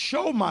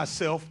show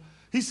myself.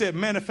 He said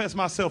manifest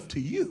myself to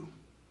you.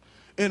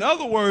 In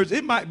other words,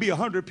 it might be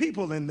 100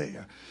 people in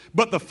there.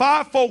 But the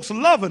 5 folks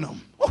loving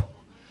them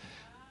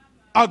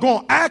are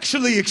going to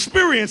actually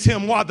experience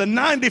him, while the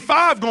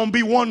 95 going to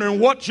be wondering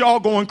what y'all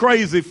going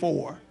crazy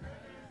for.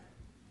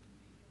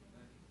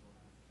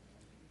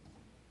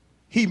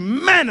 He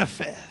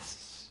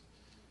manifests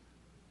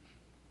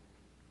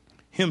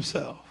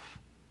himself.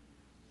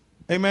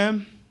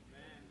 Amen.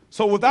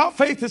 So without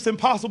faith, it's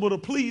impossible to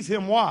please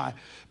him. Why?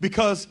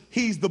 Because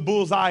he's the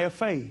bullseye of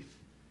faith.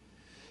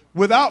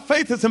 Without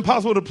faith, it's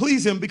impossible to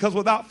please him, because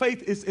without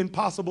faith, it's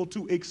impossible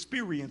to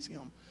experience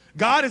him.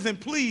 God isn't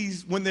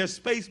pleased when there's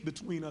space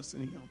between us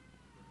and him.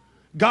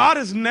 God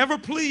is never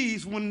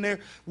pleased when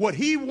what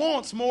he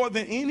wants more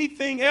than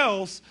anything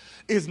else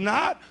is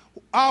not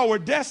our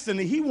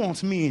destiny. He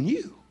wants me and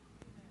you.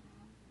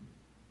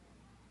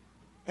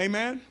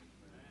 Amen.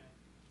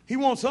 He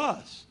wants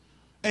us.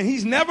 And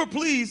he's never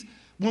pleased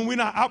when we're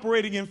not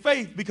operating in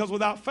faith, because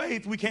without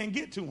faith, we can't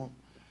get to him.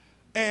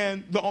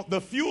 And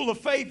the fuel of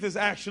faith is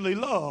actually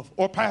love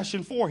or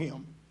passion for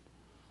him.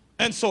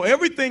 And so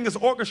everything is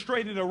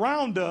orchestrated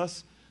around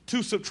us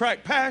to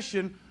subtract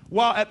passion,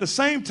 while at the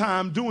same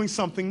time doing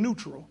something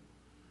neutral.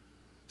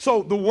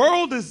 So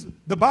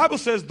the Bible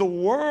says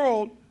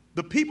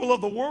the people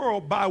of the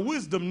world by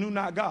wisdom knew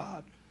not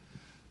God.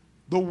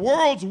 The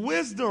world's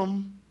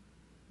wisdom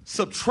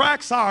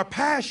subtracts our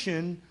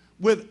passion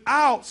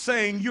without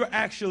saying you're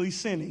actually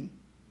sinning.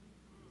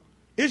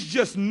 It's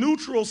just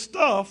neutral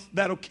stuff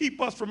that'll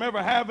keep us from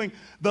ever having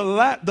the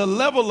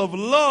level of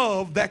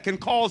love that can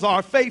cause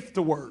our faith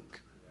to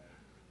work.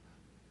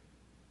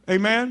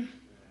 Amen.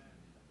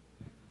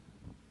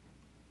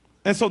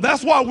 And so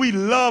that's why we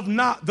love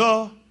not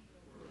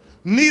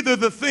neither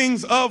the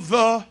things of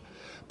the,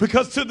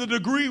 because to the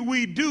degree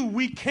we do,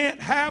 we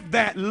can't have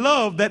that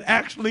love that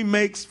actually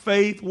makes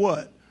faith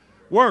what?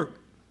 Work.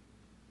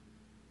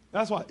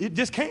 That's why it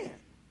just can't.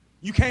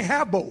 You can't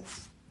have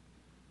both.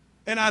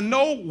 And I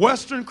know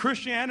Western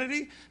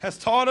Christianity has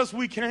taught us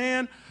we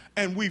can,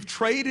 and we've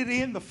traded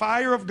in the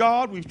fire of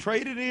God. We've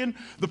traded in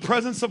the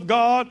presence of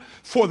God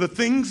for the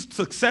things,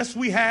 success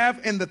we have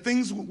and the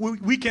things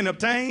we can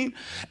obtain.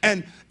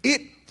 And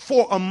it,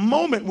 for a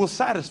moment, will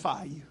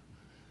satisfy you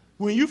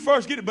when you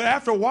first get it. But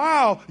after a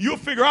while, you'll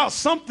figure out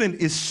something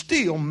is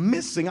still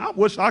missing. I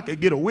wish I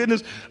could get a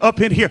witness up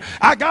in here.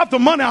 I got the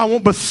money I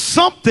want, but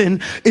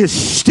something is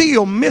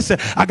still missing.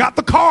 I got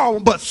the car I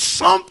want, but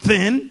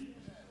something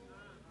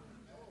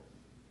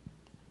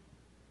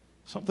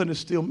is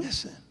still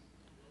missing.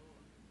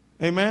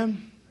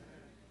 Amen.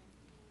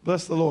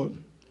 Bless the Lord.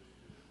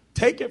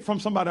 Take it from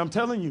somebody. I'm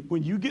telling you,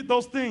 when you get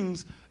those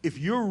things, if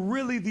you're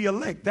really the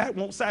elect, that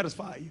won't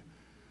satisfy you.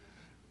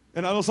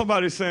 And I know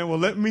somebody's saying, well,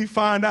 let me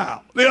find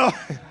out. You know?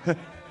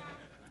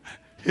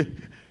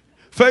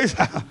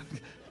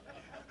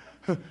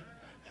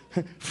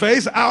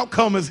 Faith's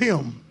outcome is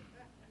him.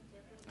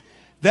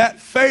 That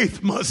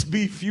faith must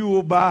be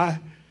fueled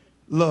by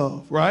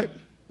love, right?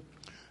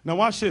 Now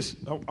watch this.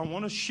 I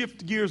want to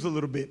shift gears a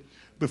little bit.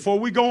 Before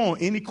we go on,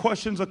 any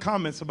questions or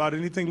comments about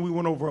anything we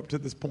went over up to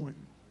this point?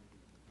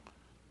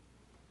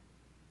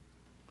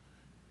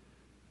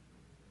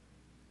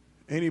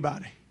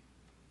 Anybody?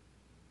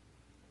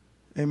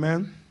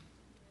 Amen.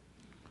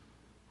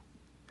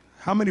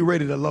 How many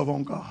ready to love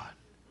on God?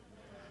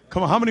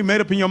 Come on, how many made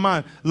up in your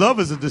mind?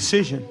 Love is a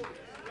decision.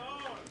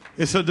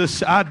 It's a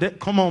decision.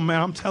 Come on, man,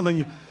 I'm telling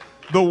you.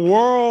 The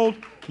world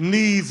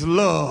needs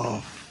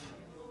love.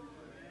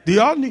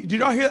 Did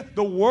y'all hear?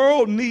 The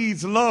world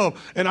needs love.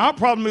 And our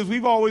problem is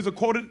we've always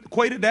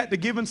equated that to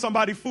giving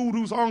somebody food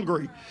who's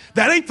hungry.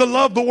 That ain't the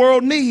love the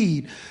world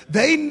need.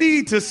 They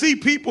need to see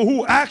people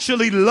who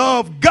actually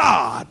love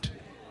God.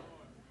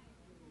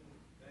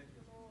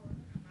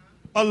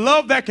 A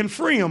love that can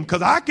free them.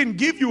 Because I can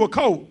give you a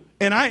coat,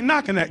 and I ain't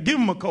knocking that. Give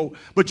them a coat.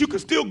 But you can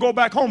still go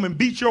back home and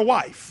beat your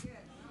wife.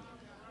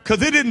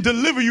 Because it didn't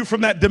deliver you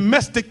from that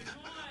domestic...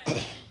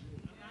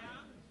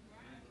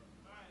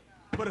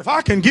 But if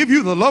I can give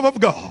you the love of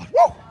God,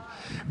 woo,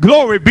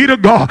 glory be to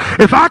God.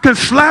 If I can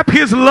slap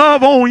his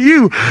love on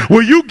you,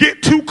 will you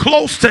get too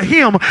close to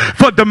him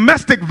for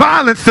domestic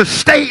violence to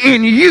stay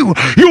in you?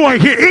 You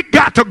ain't here. It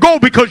got to go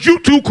because you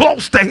too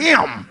close to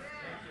him.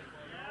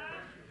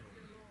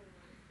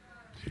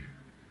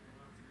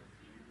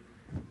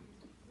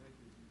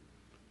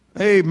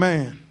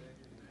 Amen.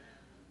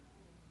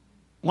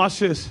 Watch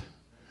this.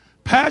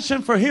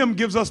 Passion for him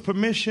gives us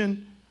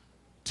permission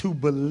to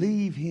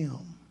believe him.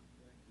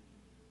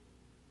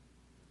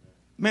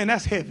 Man,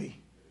 that's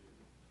heavy.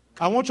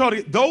 I want y'all to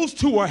get, those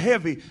two are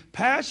heavy.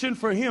 Passion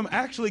for him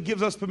actually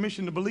gives us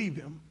permission to believe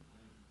him.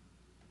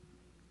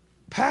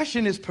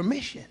 Passion is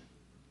permission.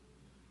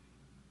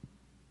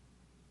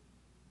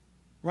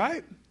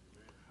 Right?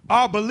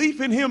 Our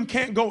belief in him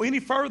can't go any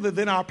further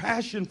than our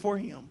passion for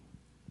him.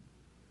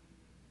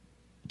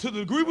 To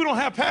the degree we don't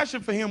have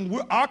passion for him,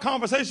 our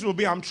conversation will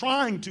be, I'm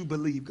trying to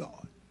believe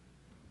God.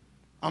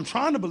 I'm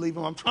trying to believe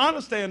him. I'm trying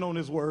to stand on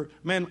his word.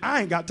 Man,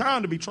 I ain't got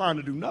time to be trying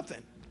to do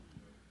nothing.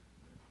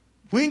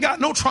 We ain't got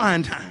no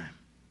trying time.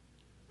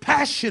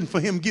 Passion for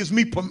him gives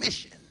me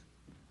permission.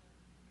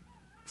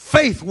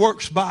 Faith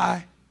works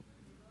by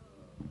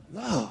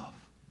love.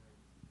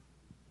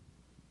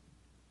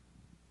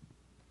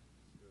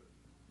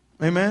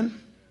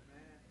 Amen?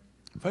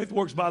 Faith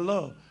works by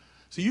love.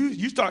 So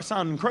you start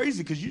sounding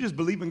crazy because you just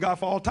believe in God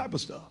for all type of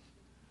stuff.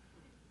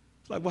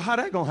 It's like, well, how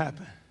that going to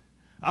happen?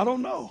 I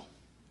don't know.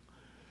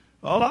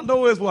 All I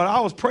know is what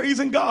I was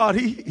praising God.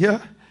 He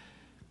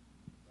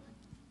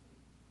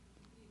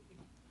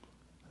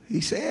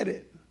said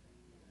it.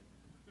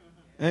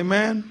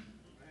 Amen.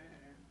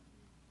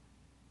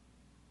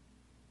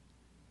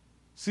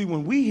 See,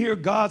 when we hear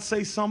God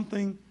say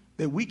something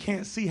that we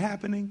can't see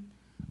happening,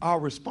 our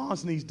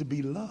response needs to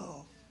be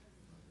love.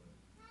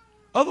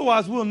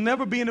 Otherwise, we'll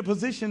never be in a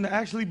position to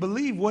actually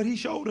believe what he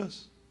showed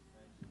us.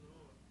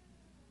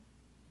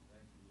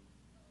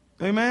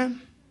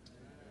 Amen.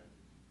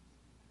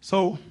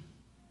 So,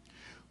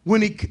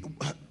 when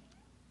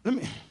let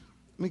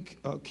me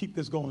keep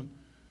this going.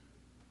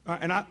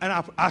 And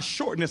I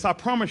shortened this. I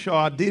promise y'all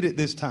I did it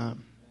this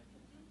time.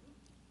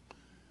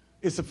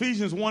 It's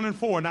Ephesians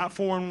 1:4, not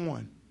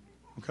 4:1.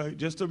 Okay,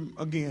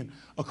 again.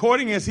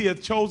 According as he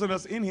hath chosen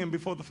us in him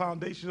before the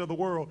foundation of the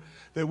world,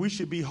 that we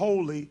should be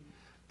holy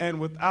and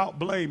without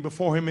blame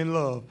before him in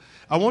love.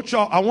 I want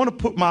to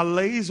put my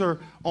laser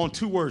on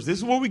two words. This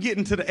is where we get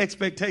into the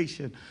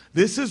expectation.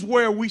 This is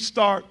where we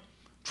start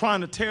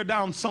trying to tear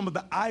down some of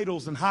the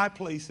idols and high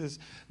places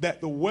that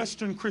the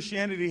Western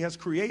Christianity has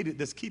created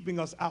that's keeping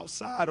us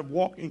outside of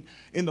walking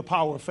in the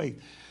power of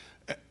faith.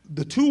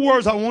 The two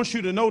words I want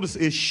you to notice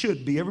is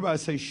should be. Everybody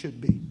say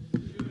should be.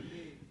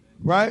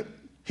 Right?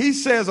 He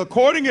says,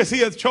 according as he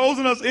has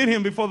chosen us in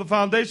him before the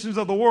foundations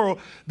of the world,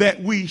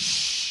 that we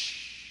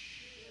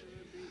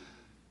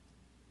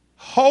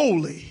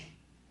holy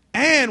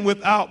and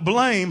without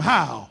blame.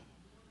 How?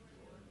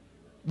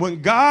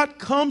 When God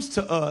comes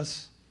to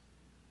us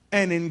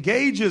and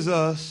engages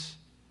us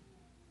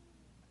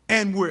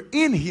and we're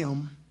in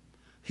him,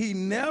 he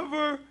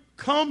never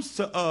comes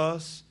to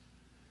us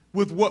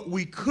with what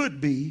we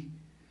could be.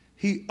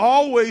 He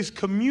always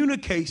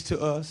communicates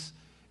to us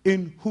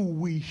in who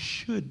we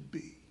should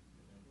be.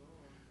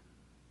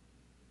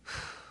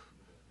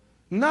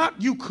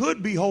 Not you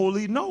could be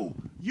holy. No,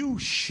 you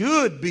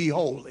should be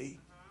holy.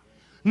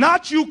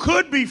 Not you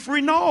could be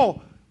free.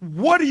 No,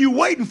 what are you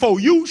waiting for?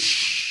 You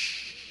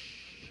should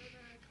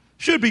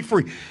be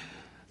free.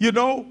 You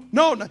know,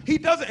 no, he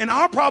doesn't. And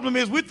our problem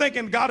is we're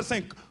thinking God is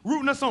saying,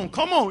 rooting us on.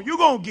 Come on, you're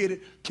going to get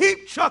it.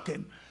 Keep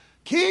chucking.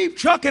 Keep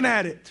chucking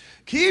at it.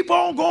 Keep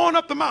on going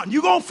up the mountain.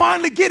 You're going to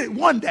finally get it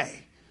one day.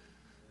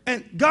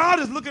 And God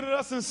is looking at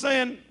us and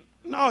saying,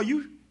 no,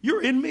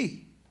 you're in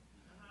me.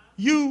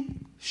 You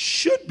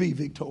should be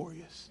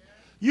victorious.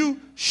 You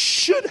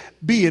should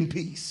be in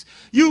peace.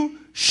 You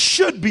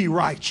should be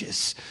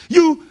righteous.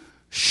 You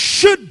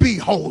should be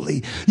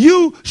holy.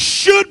 You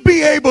should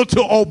be able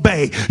to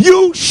obey.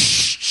 You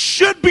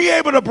should be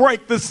able to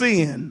break the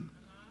sin.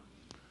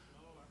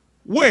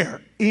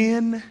 Where?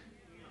 In.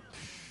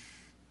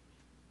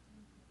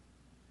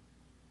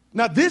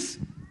 Now this,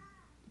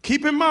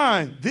 keep in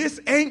mind, this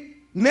ain't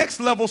next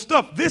level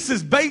stuff. This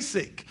is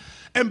basic.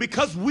 And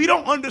because we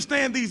don't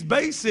understand these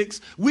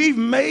basics, we've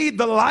made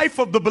the life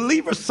of the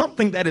believer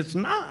something that it's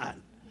not.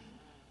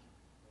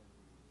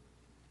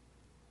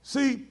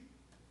 See,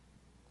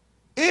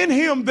 in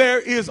him there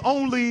is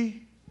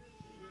only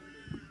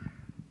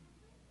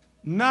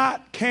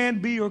not, can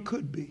be, or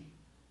could be.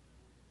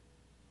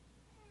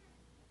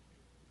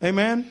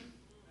 Amen?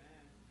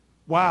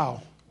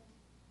 Wow.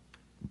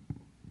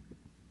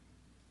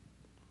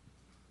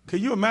 Can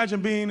you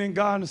imagine being in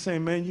God and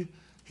saying, man,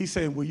 he's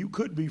saying, well, you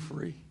could be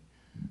free.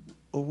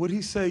 Or would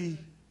he say,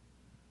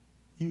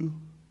 you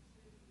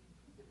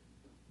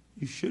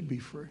should be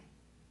free?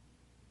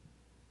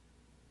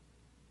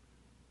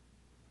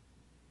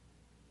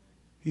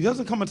 He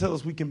doesn't come and tell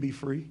us we can be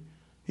free.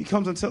 He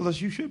comes and tells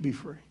us you should be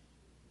free.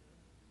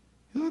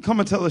 He doesn't come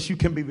and tell us you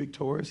can be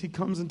victorious. He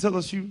comes and tells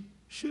us you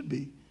should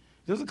be.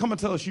 He doesn't come and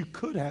tell us you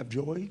could have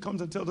joy. He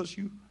comes and tells us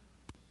you.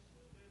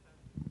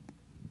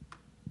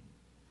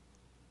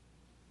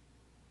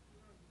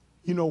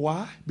 You know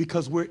why?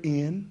 Because we're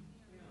in.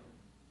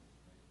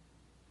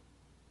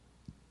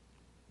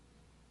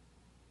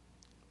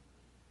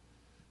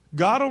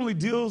 God only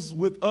deals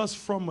with us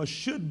from a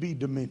should-be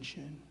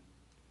dimension,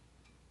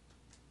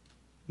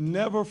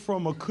 never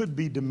from a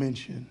could-be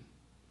dimension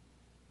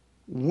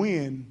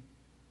when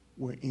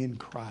we're in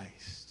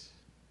Christ.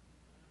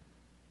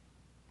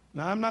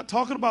 Now, I'm not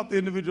talking about the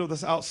individual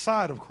that's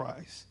outside of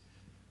Christ,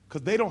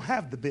 because they don't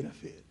have the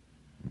benefit.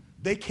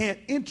 They can't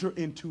enter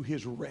into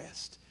his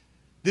rest.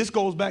 This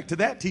goes back to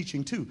that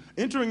teaching too.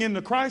 Entering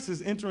into Christ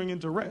is entering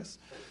into rest.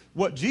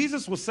 What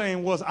Jesus was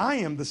saying was, I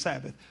am the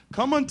Sabbath.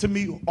 Come unto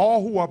me,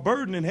 all who are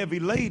burdened and heavy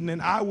laden,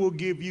 and I will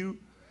give you,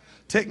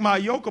 take my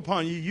yoke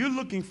upon you. You're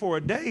looking for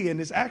a day,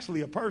 and it's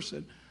actually a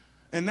person.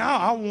 And now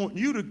I want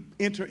you to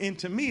enter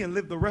into me and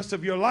live the rest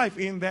of your life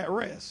in that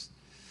rest.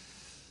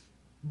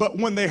 But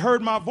when they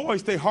heard my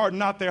voice, they hardened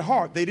not their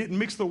heart. They didn't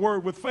mix the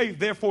word with faith.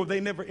 Therefore, they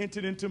never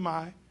entered into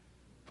my.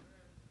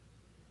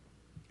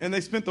 And they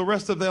spent the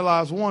rest of their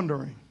lives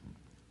wandering.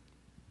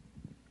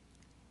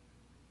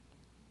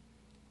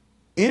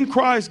 In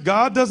Christ,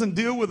 God doesn't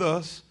deal with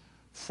us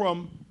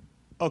from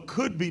a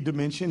could-be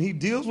dimension. He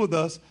deals with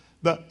us.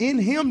 The in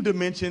him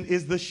dimension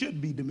is the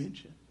should-be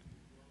dimension.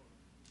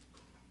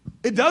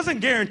 It doesn't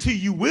guarantee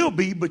you will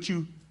be, but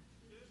you.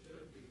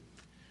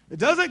 It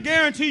doesn't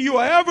guarantee you'll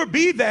ever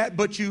be that,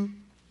 but you.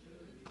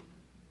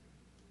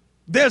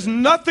 There's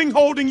nothing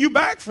holding you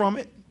back from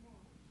it.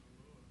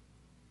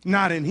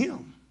 Not in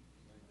him.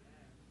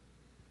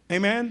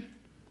 Amen?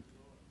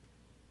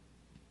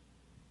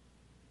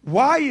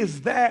 Why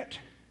is that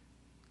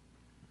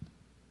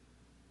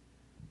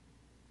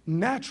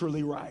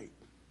naturally right?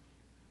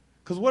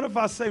 Because what if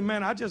I say,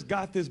 man, I just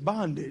got this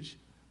bondage,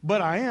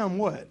 but I am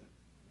what?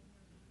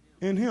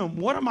 In him.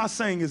 What am I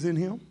saying is in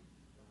him?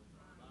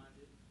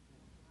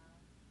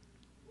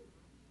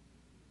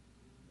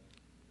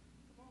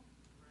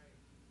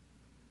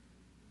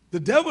 The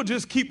devil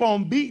just keep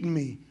on beating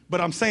me, but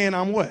I'm saying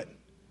I'm what?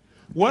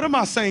 What am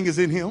I saying is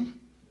in him?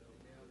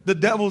 The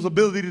devil's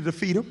ability to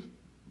defeat him.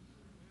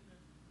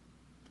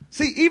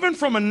 See, even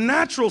from a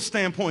natural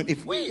standpoint,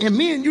 if we and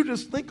me and you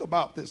just think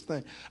about this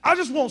thing, I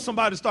just want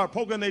somebody to start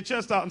poking their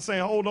chest out and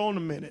saying, hold on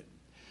a minute.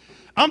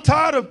 I'm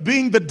tired of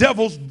being the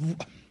devil's,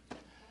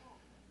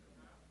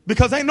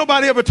 because ain't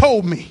nobody ever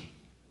told me.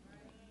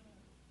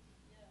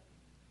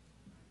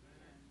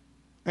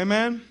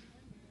 Amen?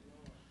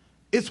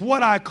 It's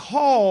what I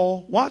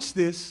call, watch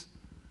this,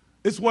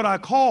 it's what I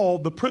call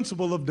the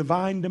principle of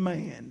divine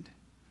demand.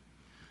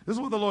 This is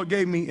what the Lord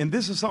gave me, and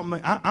this is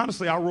something that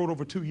honestly I wrote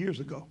over 2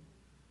 years ago.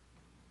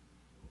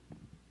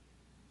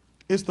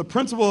 It's the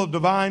principle of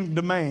divine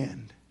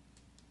demand.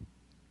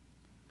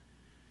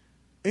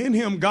 In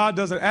him, God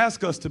doesn't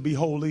ask us to be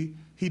holy.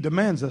 He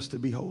demands us to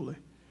be holy.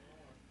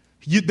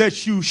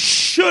 That you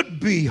should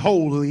be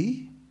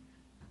holy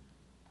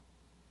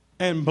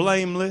and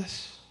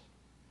blameless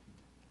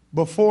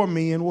before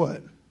me in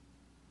what?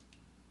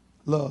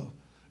 Love.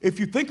 If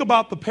you think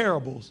about the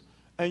parables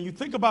and you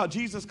think about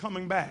Jesus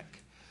coming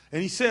back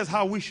and he says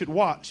how we should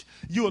watch,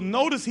 you'll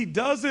notice he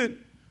doesn't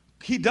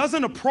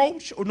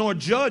approach nor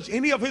judge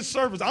any of his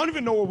servants. I don't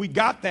even know where we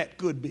got that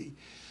could be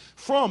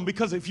from,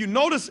 because if you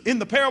notice in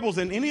the parables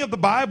in any of the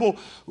Bible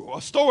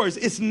stories,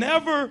 it's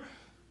never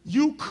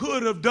you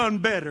could have done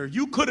better.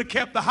 You could have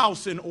kept the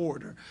house in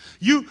order.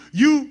 You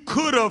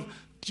could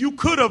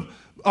have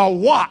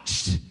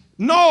watched.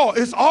 No,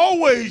 it's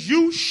always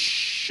you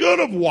should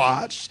have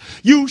watched.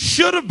 You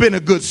should have been a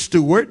good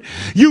steward.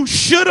 You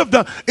should have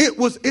done.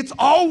 It's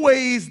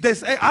always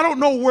this. I don't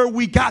know where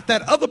we got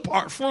that other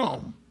part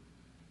from.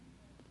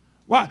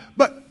 Why?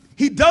 But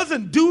he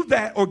doesn't do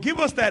that or give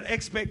us that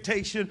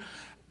expectation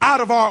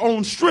out of our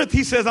own strength.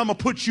 He says, I'm going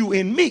to put you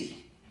in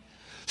me.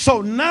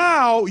 So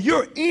now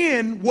you're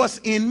in what's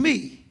in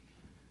me,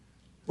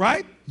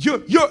 right?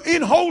 You're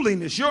in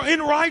holiness. You're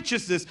in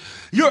righteousness.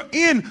 You're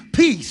in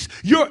peace.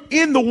 You're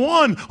in the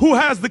one who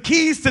has the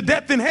keys to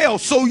death and hell.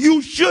 So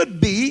you should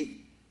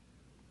be,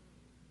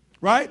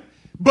 right?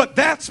 But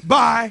that's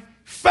by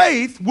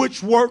faith,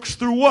 which works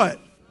through what?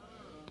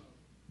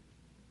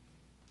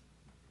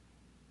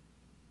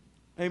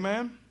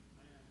 Amen.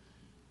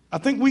 I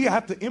think we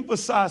have to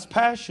emphasize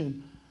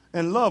passion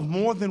and love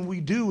more than we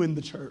do in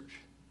the church.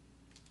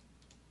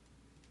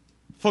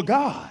 For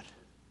God.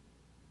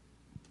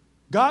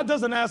 God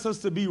doesn't ask us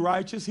to be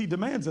righteous. He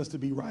demands us to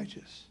be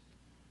righteous.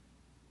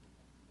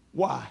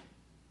 Why?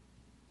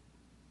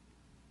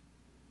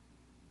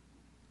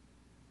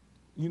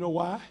 You know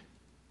why?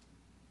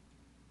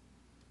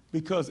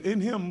 Because in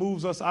him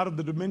moves us out of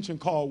the dimension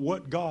called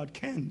what God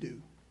can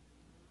do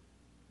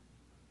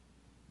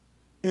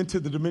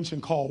into the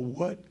dimension called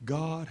what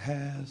God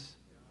has.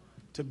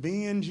 To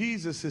be in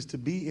Jesus is to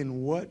be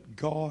in what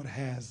God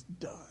has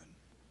done.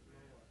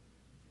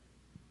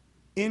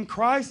 In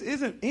Christ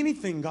isn't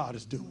anything God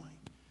is doing.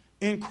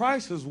 In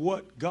Christ is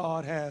what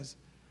God has.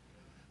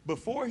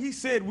 Before he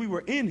said we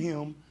were in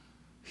him,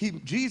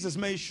 Jesus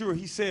made sure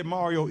he said,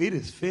 Mario, it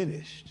is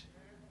finished.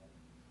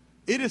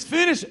 It is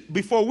finished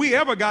before we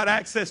ever got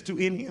access to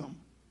in him.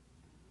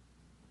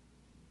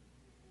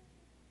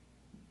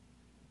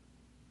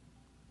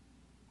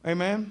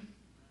 Amen.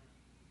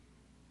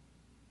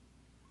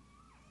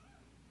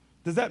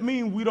 Does that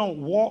mean we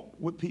don't walk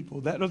with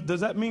people?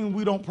 Does that mean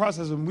we don't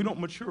process them? We don't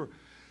mature?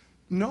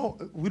 No,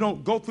 we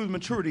don't go through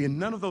maturity, and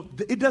none of those.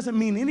 It doesn't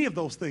mean any of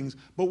those things.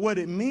 But what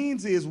it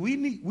means is we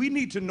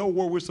need to know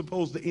where we're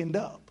supposed to end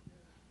up.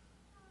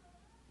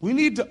 We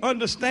need to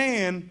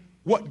understand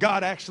what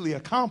God actually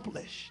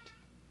accomplished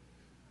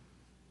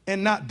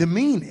and not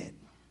demean it.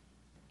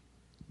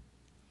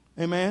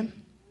 Amen.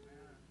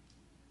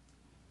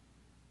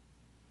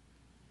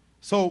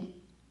 So,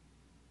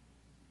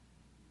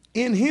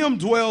 in him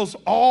dwells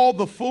all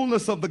the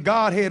fullness of the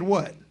Godhead,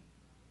 what?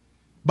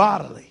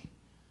 Bodily.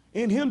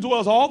 In him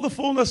dwells all the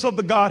fullness of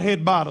the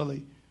Godhead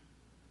bodily.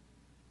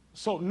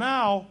 So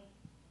now,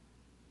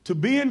 to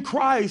be in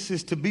Christ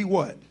is to be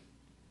what?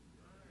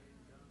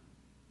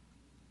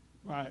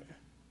 Right.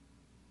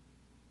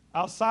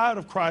 Outside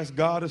of Christ,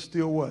 God is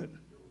still what?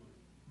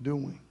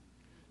 Doing.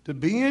 To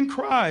be in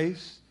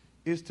Christ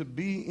is to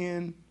be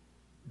in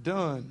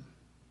done.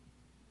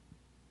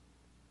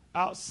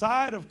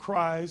 Outside of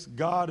Christ,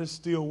 God is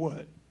still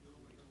what?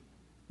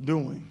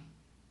 Doing.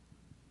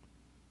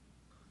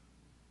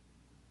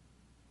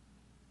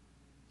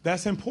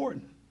 That's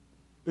important.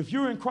 If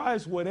you're in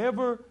Christ,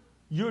 whatever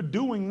you're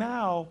doing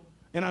now,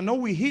 and I know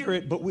we hear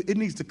it, but it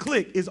needs to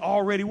click, is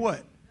already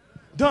what?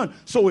 Done.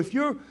 So if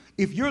you're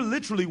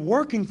literally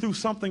working through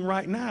something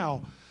right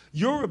now,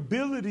 your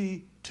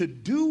ability to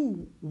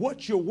do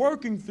what you're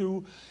working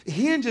through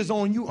hinges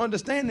on you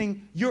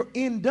understanding you're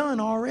in done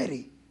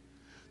already.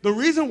 The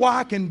reason why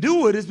I can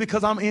do it is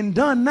because I'm in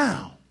done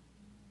now.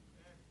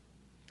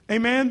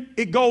 Amen.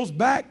 It goes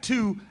back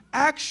to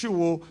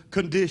actual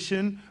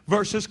condition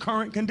versus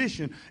current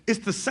condition.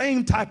 It's the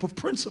same type of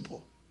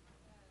principle.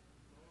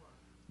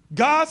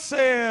 God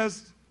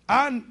says,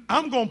 I'm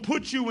going to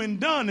put you in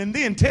done and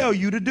then tell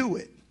you to do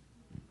it.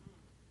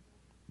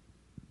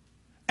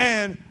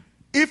 And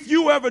if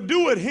you ever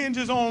do it,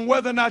 hinges on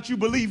whether or not you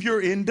believe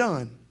you're in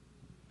done.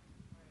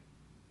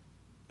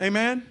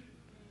 Amen.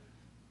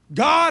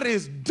 God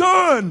is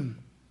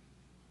done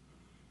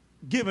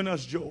giving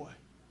us joy.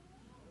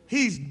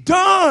 He's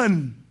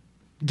done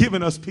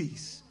giving us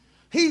peace.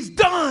 He's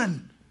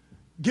done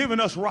giving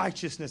us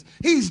righteousness.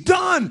 He's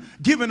done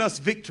giving us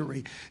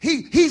victory.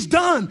 He's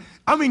done.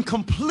 I mean,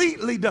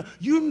 completely done.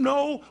 You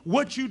know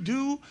what you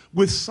do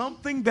with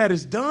something that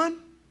is done?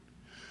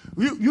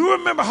 You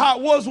remember how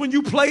it was when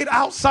you played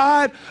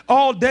outside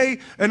all day?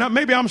 And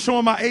maybe I'm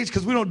showing my age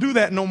because we don't do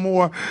that no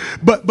more.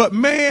 But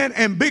man,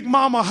 and Big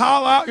Mama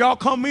holler out, y'all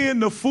come in,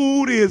 the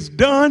food is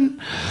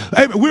done.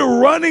 Hey, we're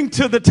running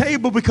to the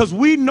table because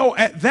we know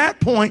at that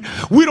point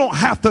we don't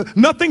have to,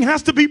 nothing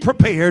has to be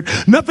prepared.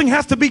 Nothing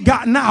has to be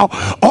gotten out.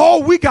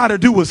 All we got to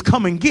do is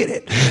come and get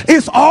it.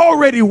 It's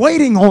already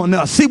waiting on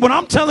us. See, what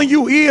I'm telling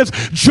you is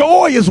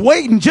joy is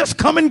waiting. Just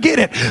come and get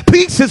it.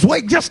 Peace is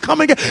waiting. Just come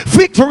and get it.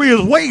 Victory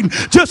is waiting.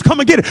 Just come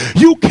and get it.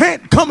 You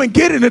can't come and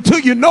get it until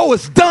you know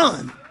it's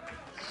done.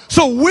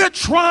 So we're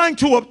trying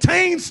to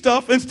obtain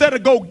stuff instead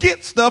of go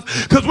get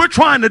stuff because we're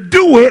trying to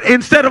do it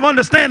instead of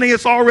understanding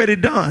it's already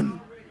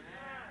done.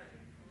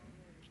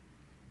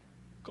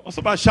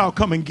 Somebody shout,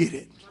 come and get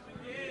it.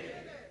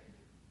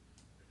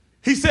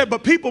 He said,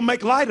 but people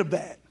make light of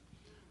that.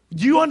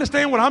 Do you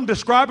understand what I'm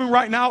describing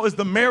right now is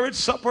the marriage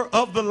supper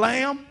of the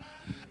Lamb?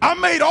 I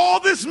made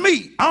all this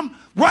meat. I'm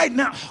right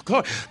now.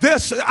 God,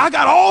 I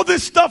got all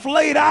this stuff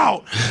laid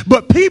out,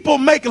 but people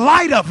make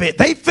light of it.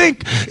 They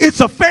think it's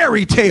a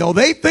fairy tale.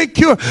 They think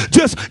you're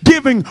just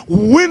giving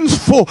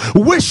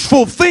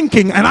wishful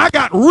thinking. And I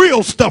got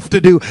real stuff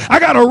to do. I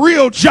got a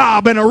real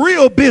job and a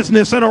real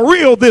business and a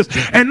real this,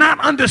 and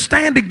not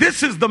understanding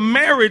this is the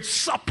marriage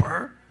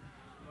supper.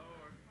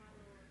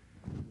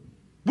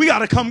 We got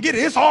to come get it.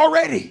 It's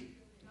already.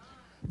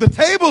 The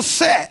table's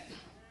set.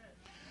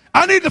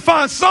 I need to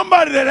find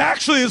somebody that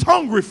actually is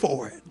hungry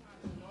for it.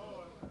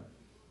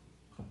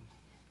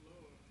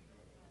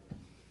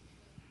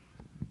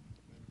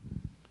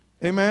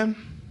 Amen.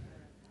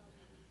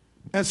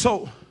 And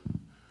so,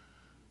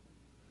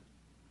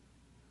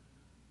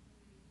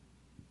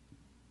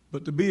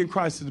 but to be in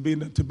Christ is to be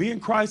done. To be in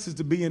Christ is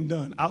to be in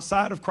done.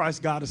 Outside of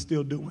Christ, God is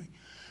still doing.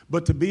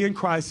 But to be in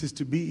Christ is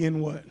to be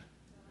in what?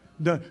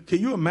 Done. Can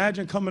you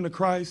imagine coming to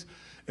Christ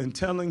and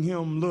telling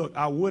him, look,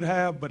 I would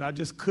have, but I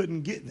just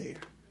couldn't get there?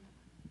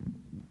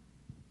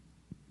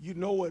 You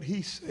know what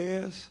he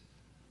says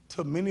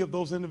to many of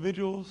those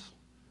individuals?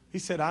 He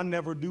said, I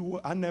never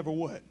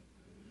what?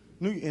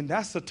 And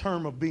that's the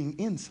term of being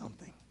in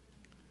something.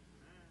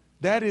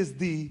 That is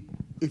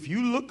if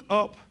you look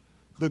up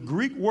the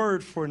Greek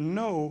word for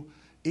know,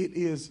 it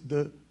is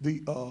the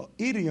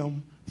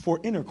idiom for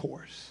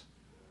intercourse.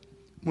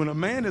 When a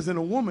man is in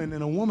a woman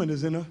and a woman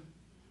is in a,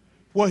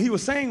 what he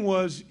was saying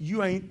was, you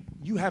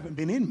haven't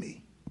been in me.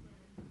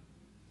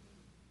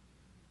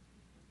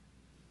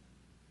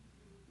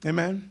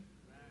 Amen.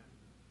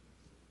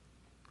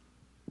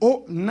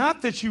 Or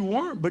not that you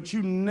weren't, but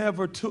you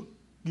never took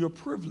your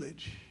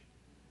privilege.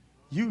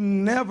 You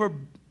never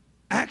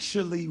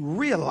actually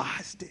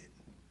realized it.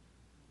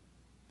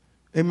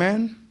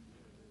 Amen.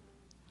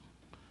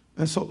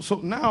 And so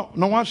now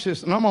watch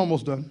this, and I'm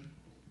almost done.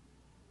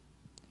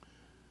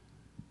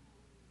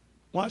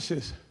 Watch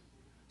this.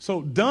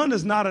 So done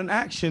is not an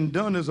action,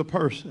 done is a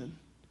person.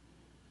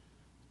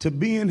 To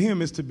be in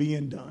him is to be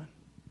in done.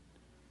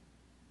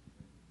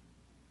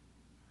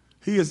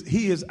 He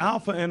is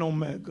Alpha and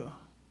Omega.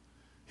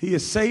 He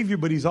is Savior,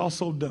 but he's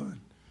also done.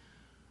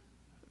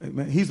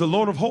 Amen. He's the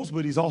Lord of hosts,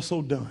 but he's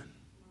also done.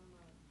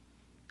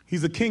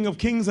 He's the King of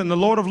kings and the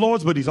Lord of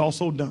lords, but he's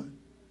also done.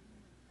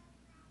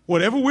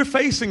 Whatever we're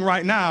facing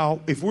right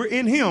now, if we're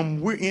in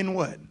him, we're in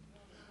what?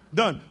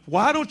 Done.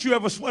 Why don't you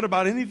ever sweat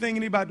about anything,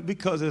 anybody?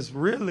 Because it's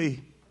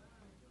really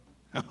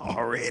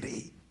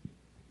already.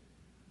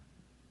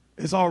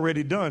 It's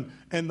already done.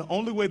 And the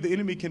only way the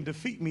enemy can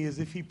defeat me is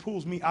if he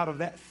pulls me out of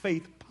that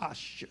faith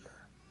posture.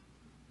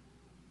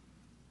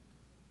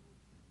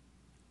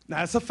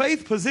 Now, it's a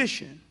faith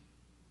position.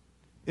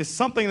 It's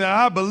something that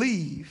I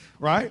believe,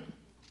 right?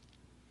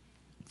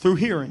 Through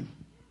hearing.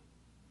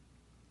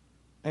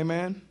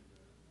 Amen.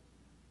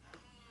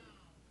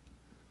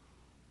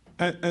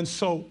 And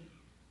so,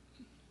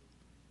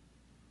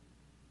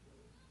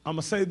 I'm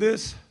going to say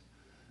this.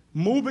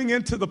 Moving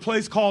into the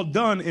place called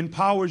done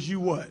empowers you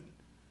what?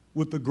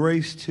 With the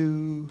grace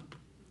to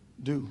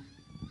do.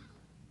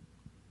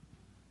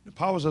 It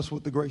empowers us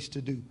with the grace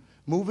to do.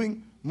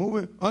 Moving,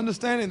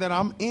 understanding that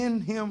I'm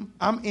in him,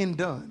 I'm in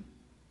done.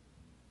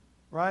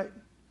 Right?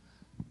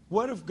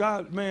 What if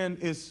God, man,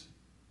 is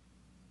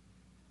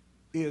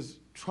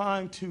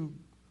trying to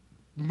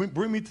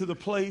bring me to the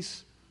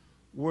place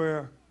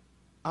where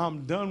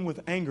I'm done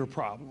with anger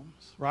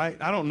problems, right?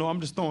 I don't know.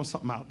 I'm just throwing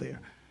something out there.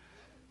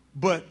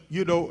 But,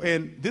 you know,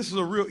 and this is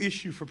a real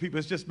issue for people.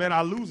 It's just, man,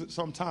 I lose it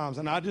sometimes,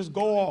 and I just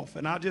go off,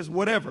 and I just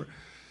whatever.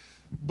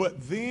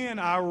 But then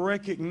I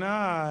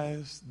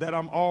recognize that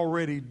I'm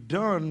already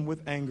done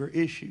with anger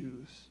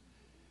issues,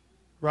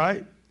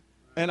 right?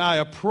 And I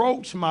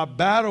approach my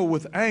battle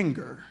with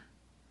anger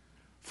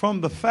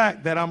from the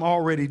fact that I'm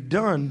already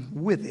done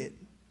with it.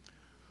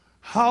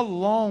 How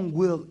long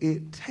will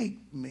it take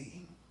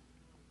me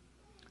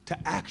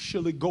to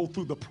actually go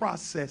through the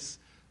process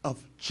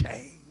of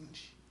change?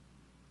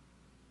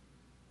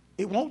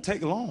 It won't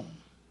take long,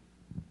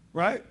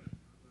 right?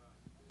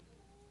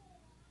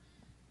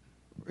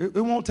 It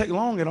won't take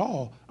long at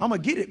all. I'm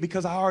going to get it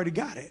because I already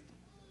got it.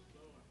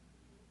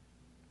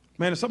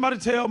 Man, if somebody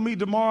tell me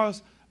tomorrow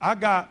I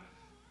got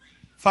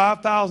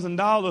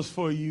 $5,000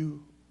 for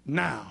you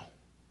now.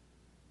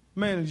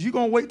 Man, is you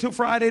going to wait till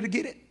Friday to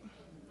get it?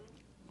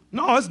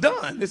 No, it's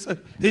done. It's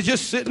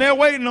just sitting there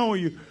waiting on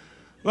you.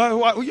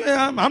 Like,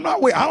 yeah, I'm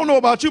not waiting. I don't know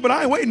about you, but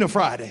I ain't waiting till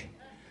Friday.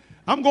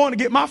 I'm going to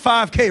get my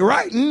 5K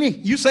right now.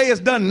 You say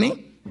it's done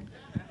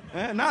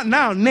now. Not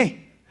now, now.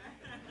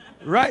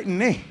 Right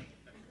now.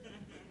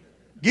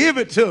 Give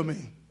it to me.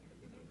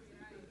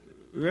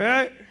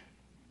 Right?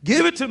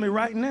 Give it to me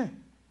right now.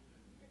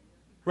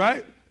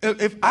 Right?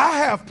 If I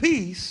have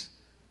peace,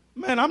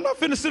 man, I'm not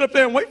finna sit up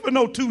there and wait for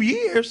no 2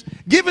 years.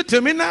 Give it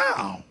to me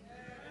now.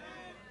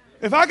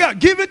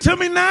 Give it to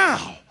me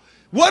now.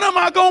 What am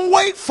I going to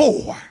wait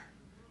for?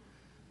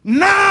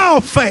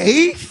 Now,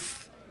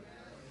 faith.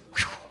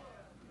 Whew.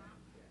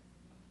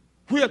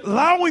 We're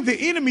allowing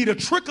the enemy to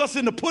trick us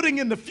into putting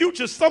in the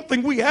future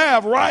something we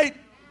have right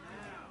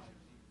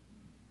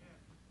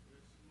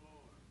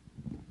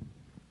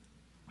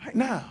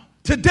now.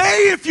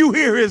 Today, if you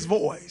hear his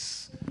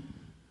voice,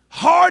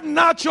 harden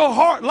not your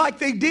heart like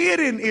they did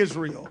in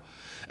Israel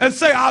and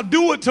say, I'll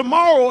do it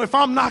tomorrow if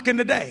I'm knocking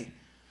today.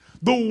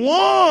 The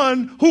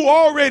one who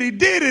already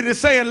did it is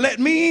saying, let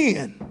me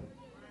in.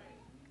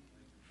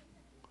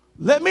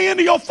 Let me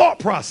into your thought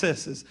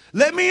processes.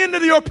 Let me into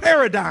your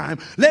paradigm.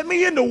 Let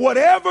me into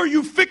whatever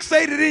you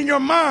fixated in your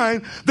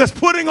mind that's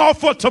putting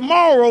off for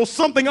tomorrow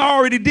something I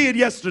already did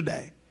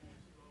yesterday.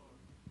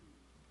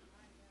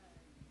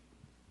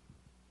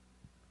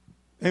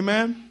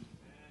 Amen.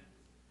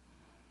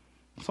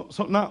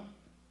 So now,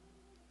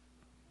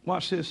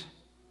 watch this.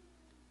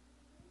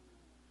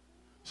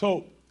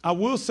 So I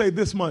will say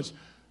this much,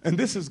 and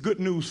this is good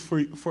news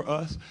for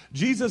us.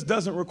 Jesus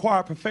doesn't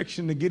require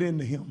perfection to get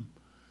into him.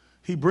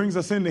 He brings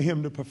us into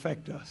him to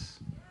perfect us.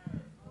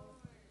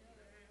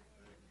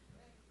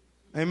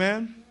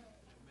 Amen.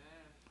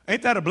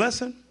 Ain't that a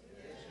blessing?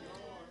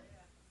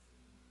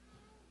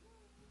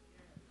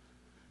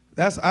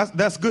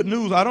 That's good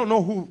news. I don't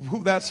know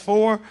who that's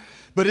for,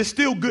 but it's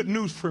still good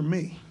news for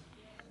me.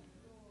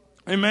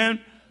 Amen.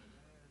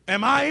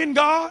 Am I in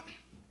God?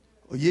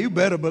 Well, you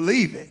better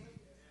believe it.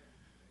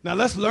 Now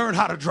let's learn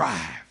how to drive.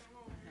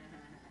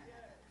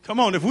 Come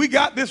on, if we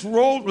got this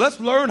road, let's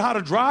learn how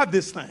to drive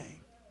this thing.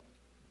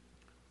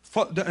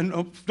 And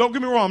don't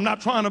get me wrong, I'm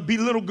not trying to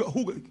belittle,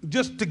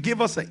 just to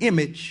give us an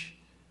image,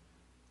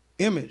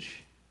 an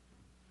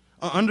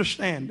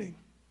understanding.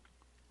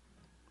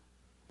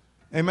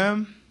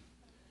 Amen.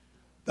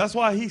 That's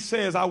why he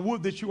says, I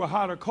would that you were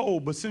hot or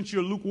cold, but since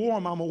you're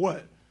lukewarm, I'm a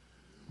what?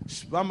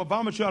 I'm a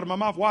vomit you out of my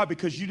mouth. Why?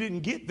 Because you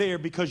didn't get there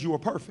because you were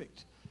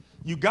perfect.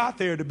 You got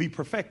there to be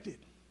perfected.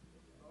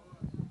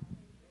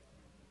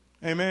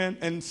 Amen.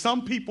 And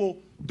some people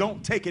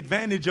don't take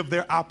advantage of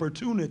their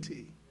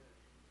opportunity.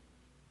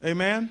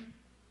 Amen.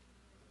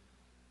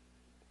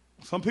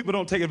 Some people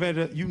don't take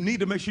advantage of it. You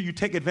need to make sure you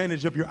take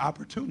advantage of your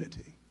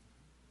opportunity.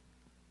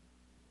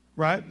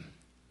 Right?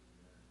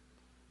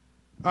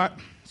 All right.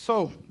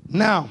 So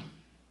now,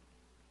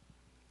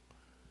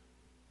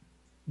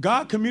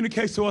 God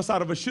communicates to us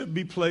out of a should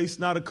be place,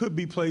 not a could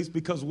be place,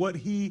 because what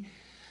he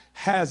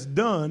has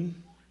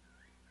done,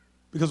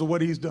 because of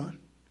what he's done.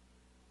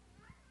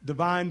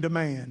 Divine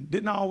demand.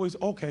 Didn't I always?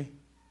 Okay.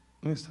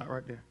 Let me stop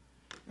right there.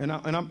 And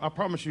I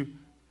promise you,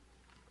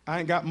 I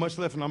ain't got much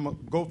left, and I'm going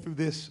to go through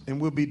this, and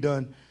we'll be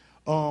done.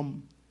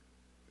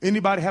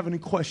 Anybody have any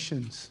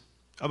questions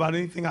about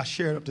anything I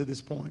shared up to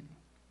this point?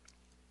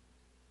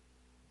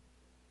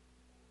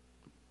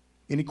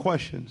 Any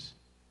questions?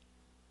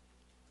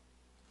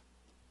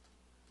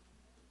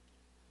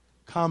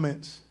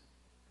 Comments?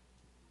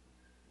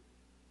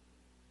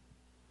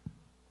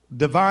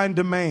 Divine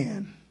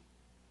demand.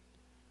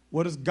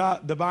 What is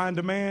God? Divine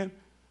demand?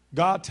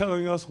 God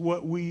telling us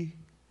what we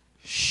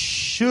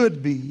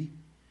should be,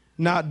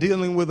 not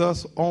dealing with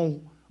us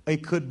on a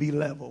could be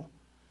level.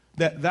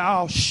 That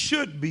thou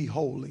should be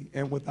holy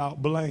and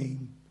without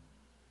blame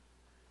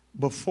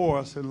before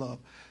us in love.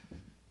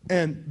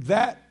 And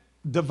that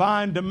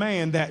divine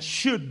demand, that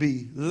should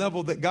be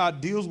level that God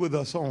deals with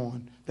us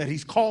on, that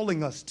he's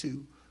calling us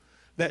to,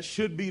 that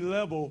should be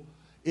level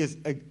is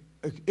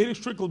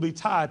inextricably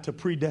tied to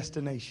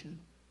predestination.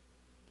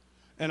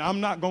 And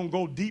I'm not going to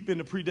go deep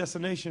into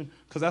predestination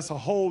because that's a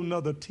whole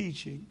nother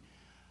teaching.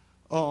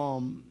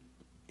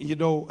 You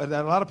know,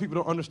 that a lot of people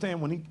don't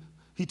understand when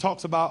he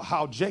talks about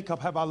how Jacob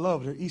have I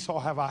loved or Esau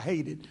have I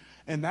hated.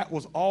 And that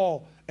was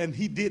all. And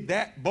he did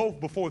that both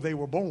before they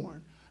were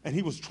born. And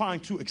he was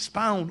trying to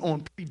expound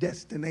on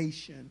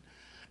predestination.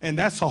 And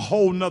that's a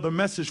whole nother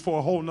message for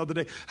a whole nother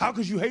day. How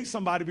could you hate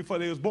somebody before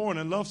they was born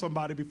and love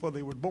somebody before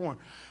they were born?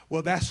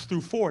 Well, that's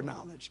through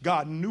foreknowledge.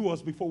 God knew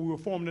us before we were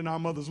formed in our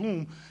mother's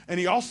womb. And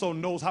he also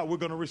knows how we're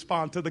going to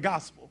respond to the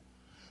gospel.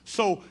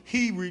 So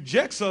he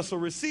rejects us or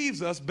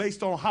receives us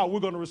based on how we're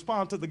going to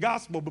respond to the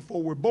gospel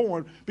before we're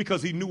born,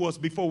 because he knew us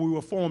before we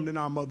were formed in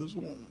our mother's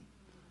womb.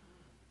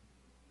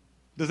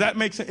 Does that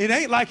make sense? It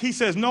ain't like he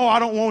says, no, I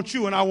don't want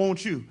you and I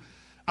want you.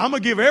 I'm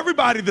going to give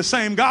everybody the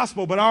same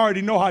gospel, but I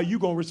already know how you're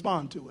going to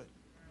respond to it.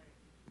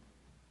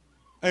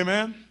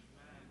 Amen?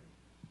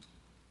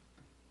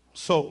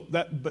 So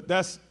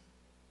that's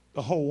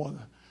The whole one.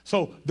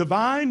 So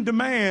divine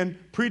demand,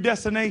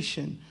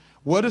 predestination.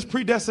 What is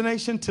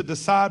predestination? To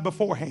decide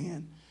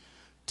beforehand.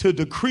 To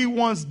decree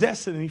one's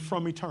destiny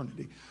from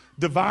eternity.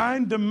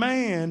 Divine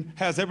demand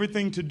has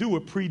everything to do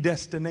with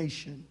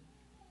predestination.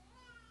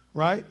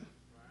 Right?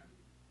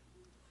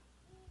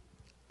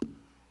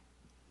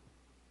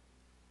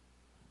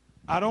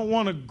 I don't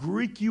want to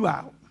Greek you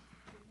out.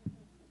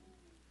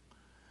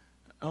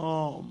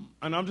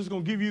 And I'm just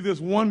going to give you this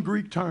one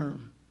Greek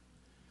term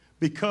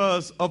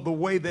because of the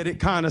way that it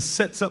kind of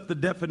sets up the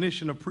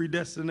definition of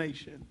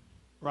predestination,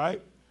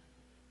 right?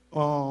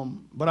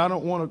 But I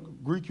don't want to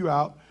Greek you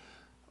out.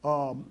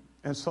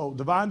 And so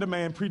divine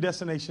demand,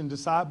 predestination,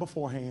 decide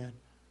beforehand.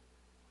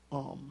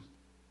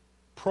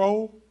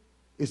 Pro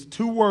is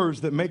two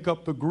words that make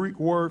up the Greek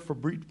word for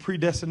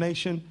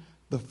predestination.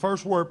 The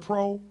first word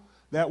pro,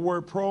 that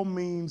word pro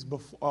means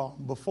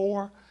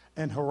before,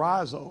 and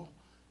horizo,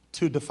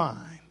 to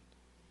define.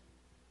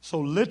 So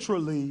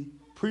literally,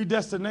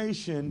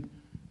 predestination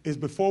is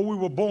before we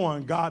were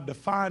born, God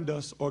defined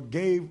us or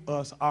gave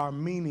us our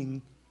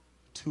meaning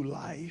to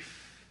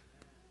life.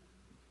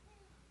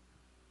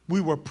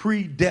 We were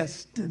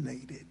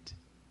predestinated.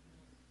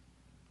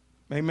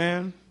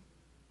 Amen.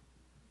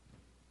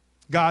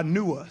 God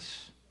knew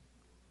us.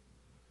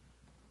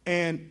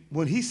 And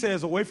when he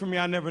says, away from me,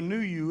 I never knew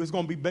you, it's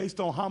going to be based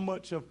on how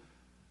much of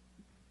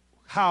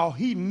how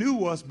he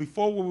knew us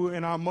before we were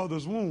in our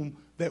mother's womb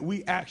that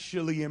we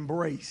actually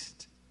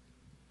embraced.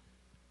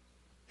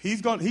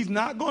 He's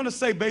not going to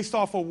say based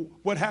off of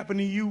what happened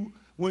to you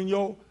when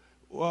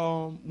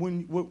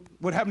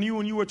what happened to you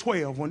when you were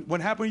 12,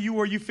 what happened to you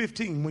when you were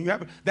 15,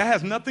 that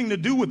has nothing to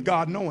do with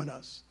God knowing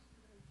us.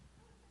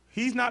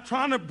 He's not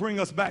trying to bring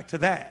us back to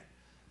that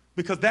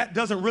because that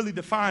doesn't really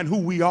define who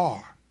we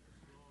are.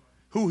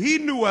 Who he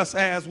knew us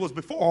as was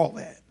before all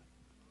that.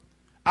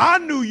 I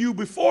knew you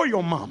before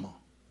your mama.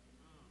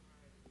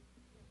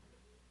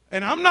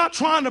 And I'm not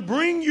trying to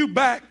bring you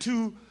back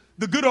to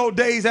the good old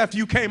days after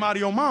you came out of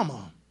your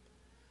mama.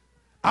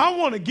 I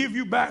want to give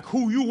you back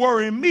who you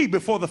were in me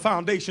before the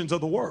foundations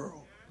of the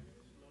world.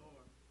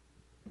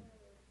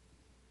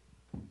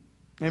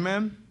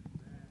 Amen?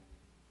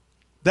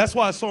 That's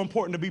why it's so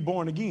important to be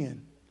born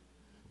again.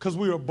 Because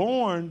we were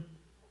born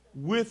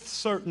with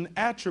certain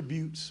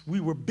attributes. We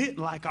were bit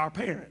like our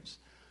parents.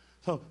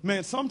 So,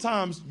 man,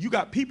 sometimes you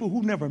got people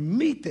who never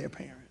meet their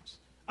parents.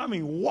 I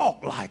mean,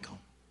 walk like them.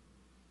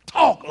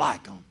 Talk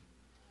like them.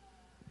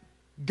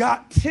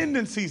 Got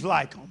tendencies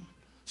like them.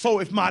 So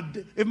if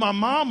my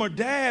mom or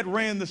dad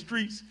ran the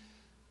streets,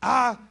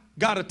 I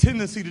got a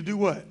tendency to do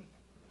what?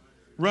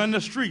 Run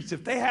the streets.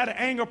 If they had an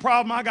anger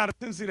problem, I got a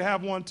tendency to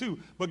have one too.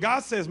 But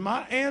God says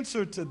my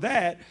answer to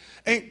that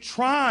ain't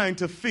trying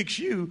to fix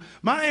you.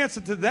 My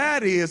answer to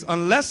that is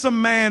unless a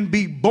man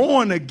be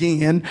born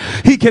again,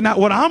 he cannot.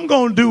 What I'm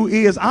going to do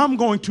is I'm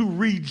going to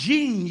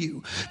regene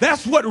you.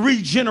 That's what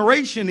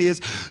regeneration is.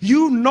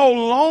 You no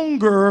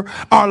longer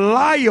are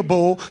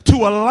liable to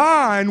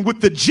align with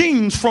the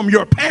genes from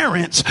your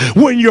parents.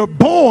 When you're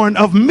born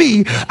of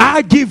me,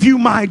 I give you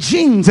my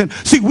genes. And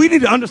see, we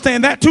need to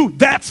understand that too.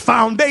 That's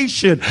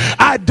foundation.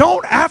 I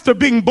don't, after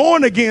being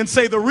born again,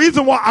 say the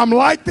reason why I'm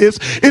like this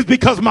is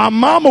because my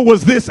mama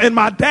was this and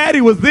my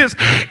daddy was this.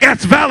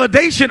 It's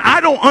validation.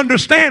 I don't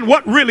understand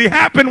what really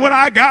happened when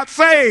I got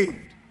saved.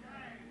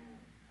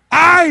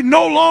 I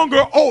no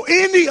longer owe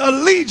any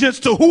allegiance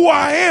to who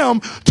I am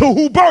to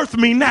who birthed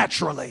me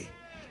naturally.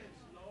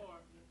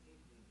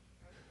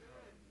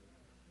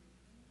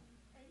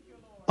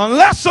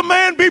 Unless a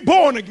man be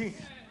born again.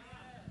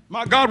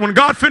 My God, when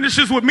God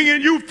finishes with me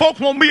and you,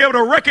 folks won't be able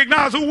to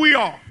recognize who we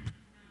are.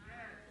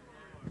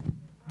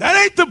 That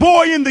ain't the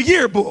boy in the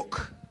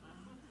yearbook.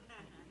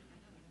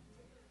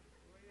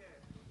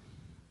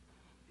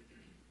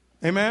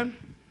 Amen.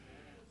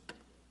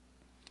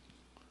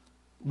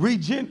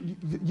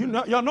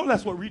 Y'all know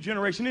that's what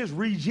regeneration is.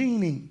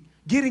 Regening.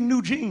 Getting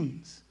new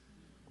genes.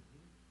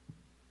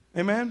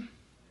 Amen.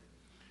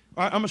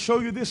 All right, I'm going to show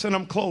you this and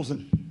I'm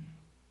closing.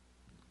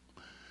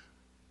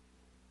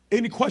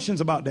 Any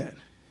questions about that?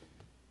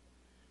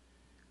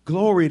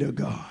 Glory to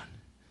God.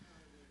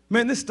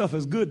 Man, this stuff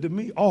is good to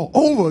me all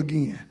over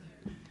again.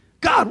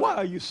 God, why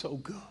are you so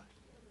good?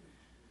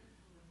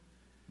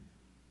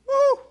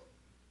 Woo!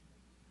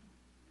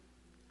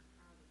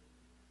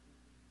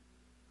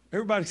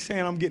 Everybody's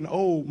saying I'm getting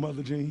old,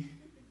 Mother Jean.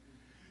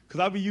 Because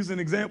I be using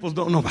examples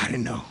don't nobody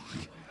know.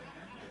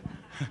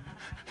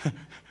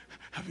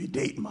 I be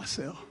dating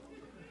myself.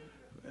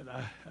 And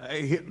I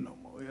ain't hip no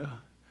more, yeah.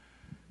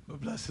 But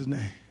bless his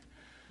name.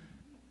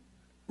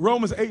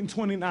 Romans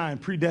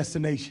 8:29,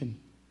 predestination.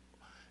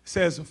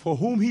 Says, for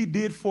whom he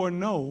did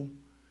foreknow,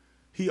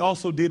 he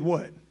also did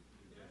what?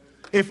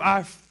 If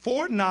I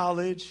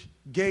foreknowledge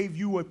gave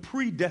you a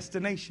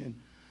predestination,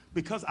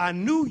 because I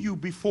knew you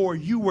before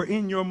you were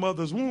in your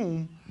mother's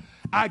womb,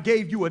 I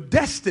gave you a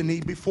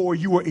destiny before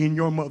you were in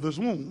your mother's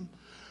womb.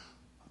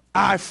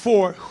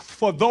 For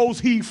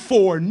those he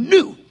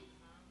foreknew,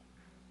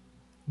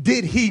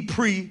 did he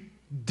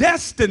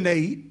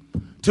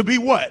predestinate to be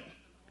what?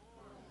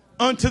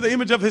 unto the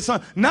image of his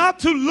son. Not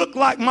to look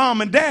like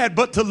mom and dad,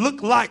 but to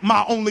look like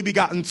my only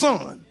begotten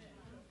son.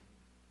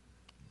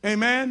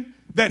 Amen.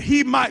 That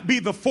he might be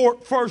the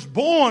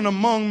firstborn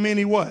among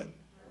many what?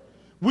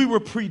 We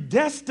were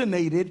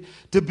predestinated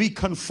to be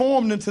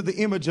conformed into the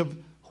image of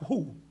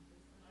who?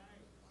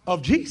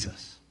 Of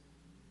Jesus.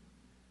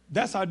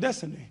 That's our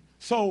destiny.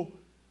 So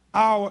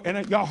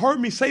and y'all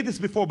heard me say this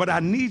before, but I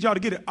need y'all to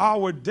get it.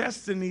 Our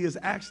destiny is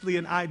actually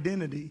an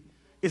identity.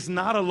 It's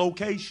not a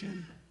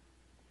location.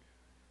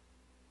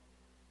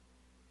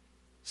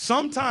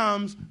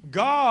 Sometimes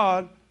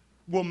God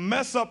will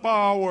mess up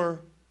our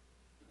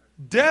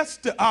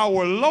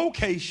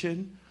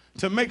location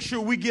to make sure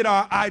we get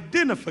our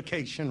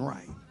identification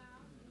right.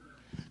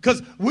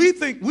 Because we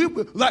think,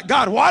 like,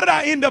 God, why did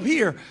I end up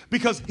here?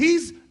 Because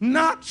he's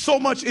not so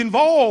much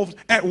involved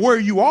at where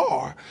you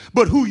are,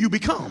 but who you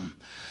become.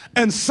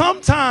 And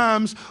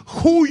sometimes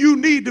who you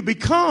need to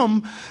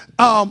become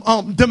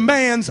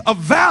demands a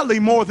valley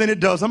more than it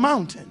does a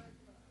mountain.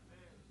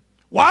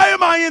 Why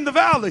am I in the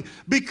valley?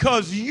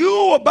 Because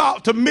you're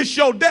about to miss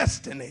your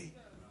destiny,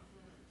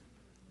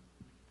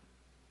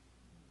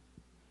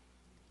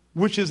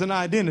 which is an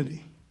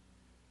identity,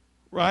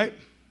 right?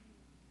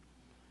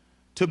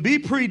 To be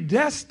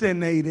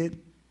predestinated,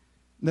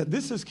 now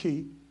this is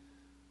key.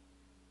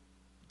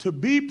 To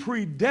be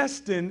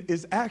predestined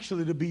is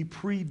actually to be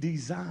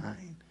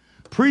pre-designed.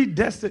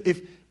 Predestined,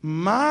 if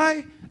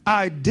my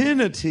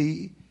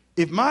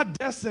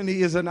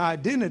destiny is an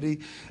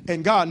identity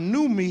and God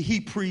knew me, he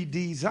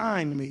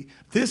pre-designed me.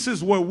 This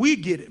is where we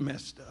get it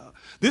messed up.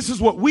 This is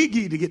what we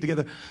need to get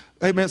together.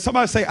 Amen.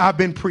 Somebody say, I've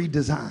been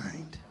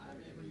pre-designed.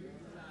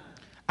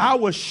 I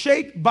was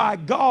shaped by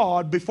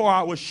God before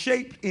I was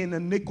shaped in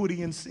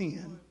iniquity and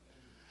sin.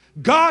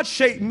 God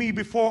shaped me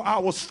before I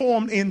was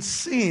formed in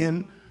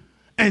sin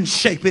and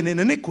shaping in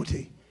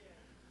iniquity.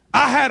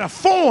 I had a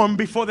form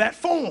before that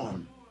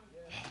form.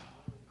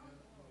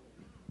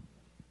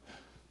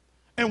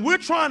 And we're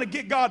trying to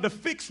get God to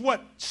fix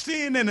what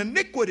sin and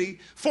iniquity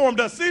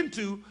formed us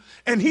into.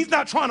 And he's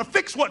not trying to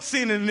fix what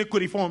sin and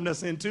iniquity formed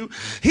us into.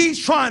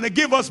 He's trying to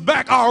give us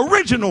back our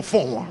original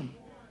form.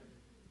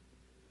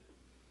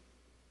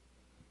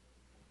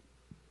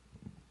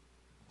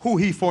 Who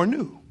he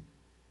foreknew.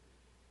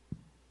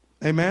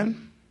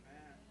 Amen.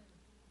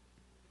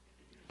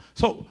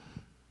 So,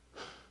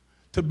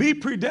 to be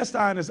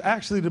predestined is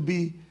actually to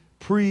be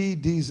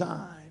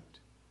pre-designed.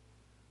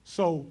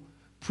 So,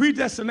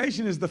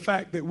 predestination is the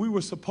fact that who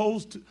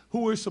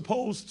we're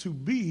supposed to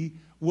be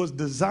was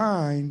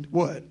designed,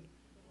 what?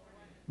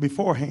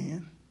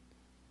 Beforehand.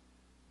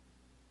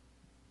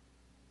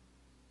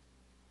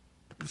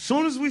 As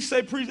soon as we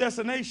say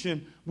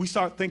predestination, we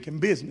start thinking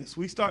business.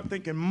 We start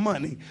thinking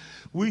money.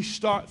 We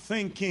start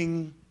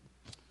thinking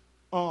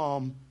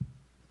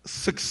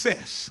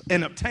success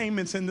and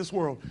obtainments in this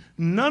world.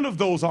 None of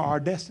those are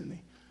our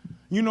destiny.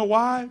 You know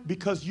why?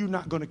 Because you're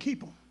not going to keep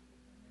them.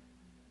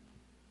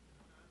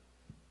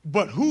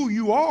 But who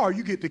you are,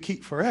 you get to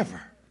keep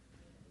forever.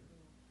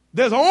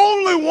 There's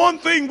only one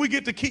thing we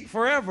get to keep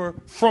forever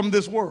from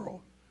this world: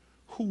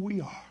 who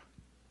we are.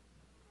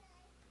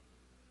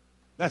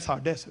 That's our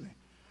destiny.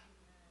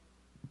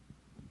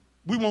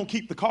 We won't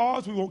keep the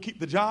cars. We won't keep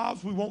the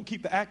jobs. We won't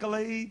keep the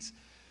accolades.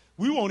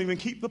 We won't even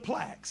keep the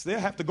plaques. They'll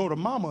have to go to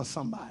mama or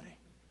somebody.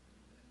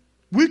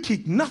 We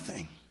keep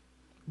nothing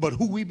but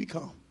who we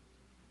become.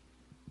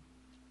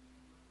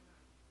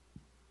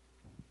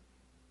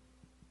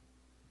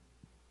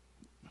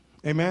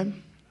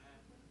 Amen?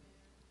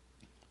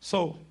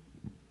 So,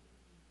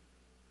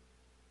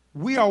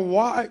 we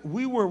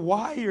were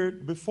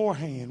wired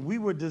beforehand. We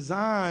were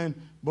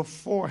designed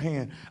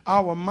beforehand.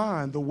 Our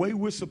mind, the way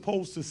we're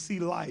supposed to see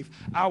life,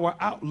 our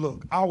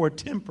outlook, our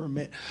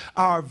temperament,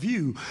 our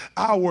view,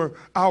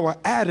 our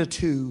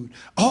attitude,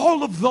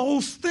 all of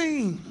those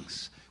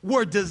things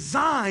were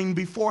designed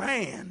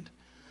beforehand.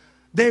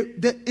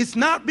 It's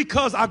not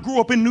because I grew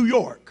up in New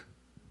York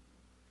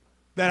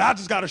that I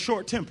just got a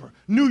short temper.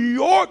 New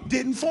York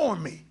didn't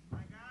form me.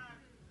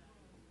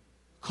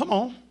 Come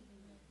on.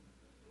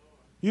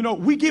 You know,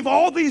 we give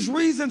all these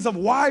reasons of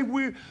why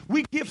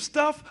we give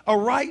stuff a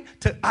right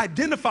to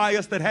identify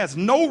us that has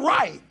no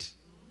right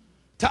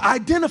to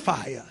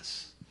identify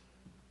us.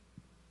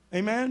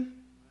 Amen?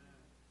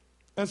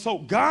 And so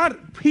God,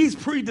 he's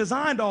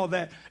pre-designed all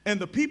that. And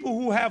the people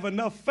who have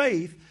enough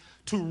faith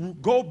to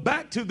go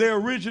back to their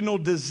original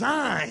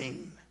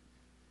design,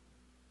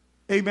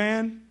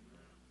 amen,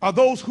 are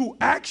those who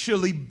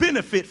actually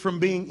benefit from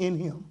being in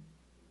him.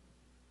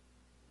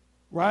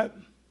 Right?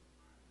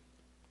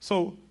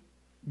 So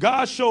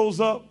God shows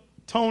up,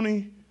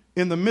 Tony,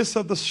 in the midst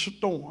of the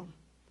storm.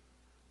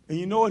 And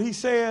you know what he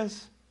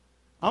says?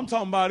 I'm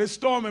talking about it's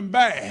storming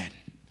bad.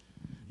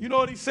 You know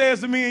what he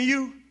says to me and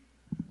you?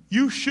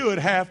 You should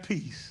have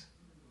peace.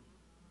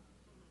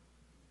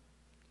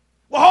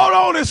 Well, hold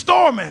on, it's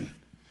storming.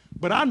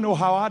 But I know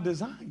how I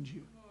designed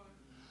you.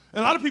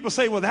 And a lot of people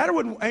say, well, that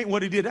ain't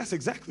what he did. That's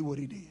exactly what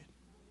he did.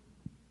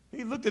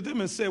 He looked at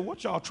them and said,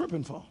 what y'all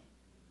tripping for?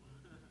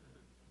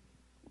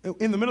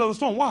 In the middle of the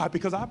storm. Why?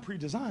 Because I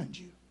pre-designed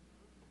you.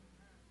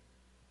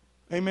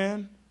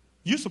 Amen.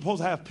 You're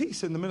supposed to have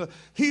peace in the middle.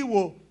 He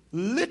will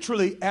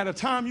literally, at a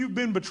time you've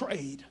been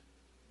betrayed,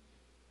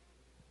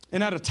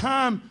 and at a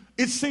time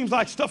it seems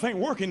like stuff ain't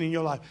working in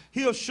your life,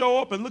 he'll show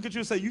up and look at you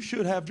and say, you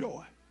should have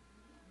joy.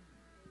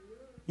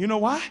 You know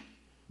why?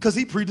 Because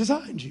he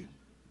predesigned you.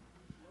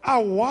 I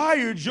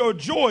wired your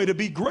joy to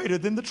be greater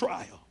than the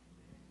trial.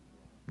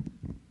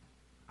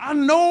 I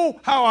know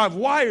how I've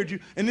wired you,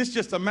 and it's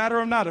just a matter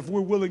of not if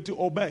we're willing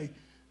to obey.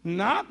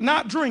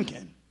 Not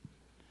drinking,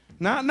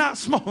 not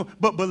smoking,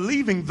 but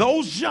believing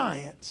those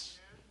giants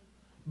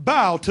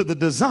bow to the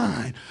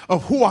design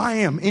of who I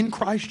am in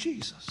Christ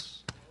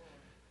Jesus.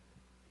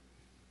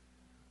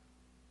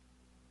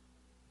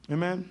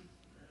 Amen.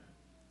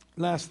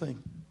 Last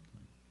thing.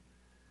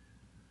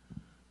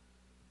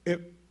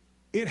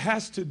 It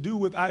has to do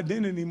with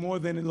identity more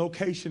than in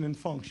location and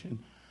function.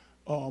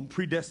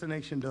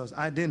 Predestination does.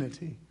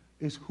 Identity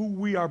is who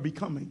we are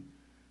becoming.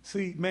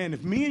 See, man,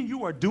 if me and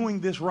you are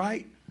doing this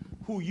right,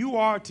 who you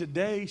are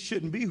today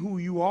shouldn't be who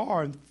you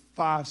are in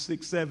 5,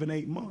 6, 7,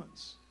 8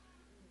 months.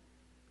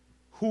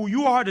 Who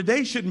you are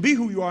today shouldn't be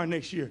who you are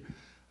next year.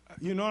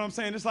 You know what I'm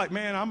saying? It's like,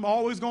 man, I'm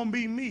always going to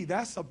be me.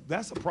 That's a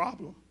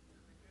problem.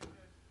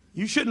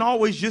 You shouldn't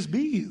always just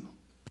be you.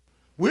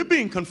 We're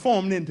being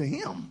conformed into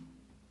him.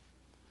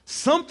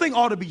 Something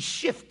ought to be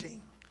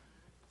shifting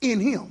in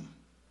him.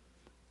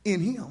 In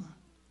him.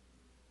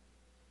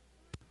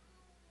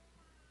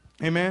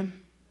 Amen.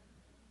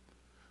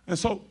 And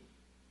so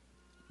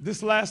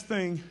this last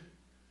thing,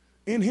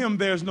 in him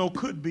there's no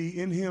could be,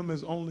 in him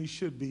is only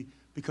should be,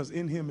 because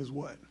in him is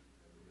what?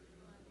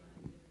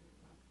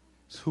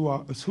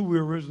 It's who we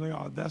originally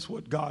are. That's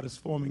what God is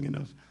forming in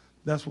us.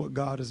 That's what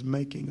God is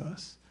making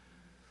us.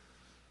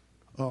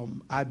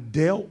 I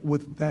dealt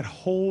with that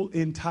whole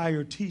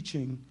entire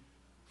teaching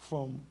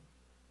from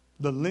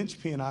the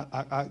linchpin.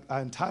 I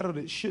entitled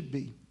it Should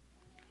Be,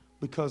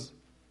 because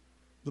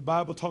the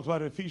Bible talks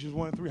about in Ephesians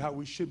 1:3 how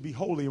we should be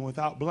holy and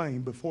without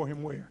blame before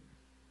him where?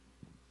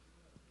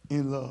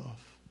 In love.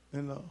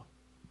 In love.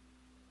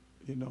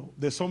 You know,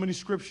 there's so many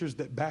scriptures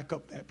that back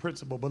up that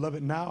principle.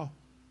 Beloved, now,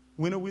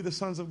 when are we the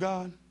sons of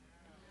God?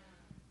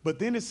 But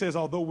then it says,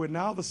 although we're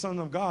now the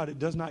sons of God, it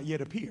does not yet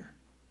appear.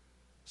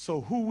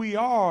 So who we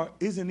are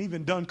isn't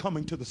even done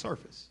coming to the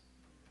surface.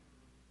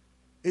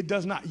 It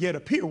does not yet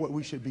appear what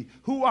we should be.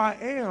 Who I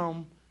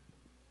am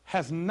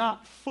has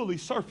not fully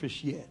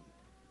surfaced yet.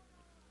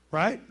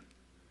 Right?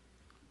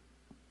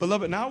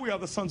 Beloved, now we are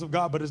the sons of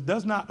God, but it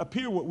does not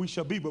appear what we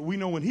shall be. But we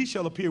know when he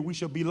shall appear, we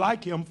shall be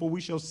like him, for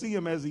we shall see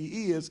him as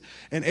he is.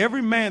 And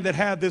every man that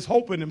hath this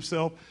hope in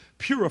himself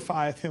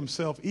purifieth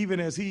himself, even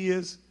as he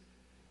is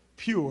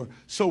pure.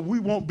 So we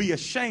won't be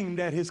ashamed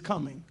at his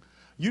coming.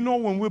 You know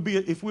when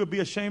if we'll be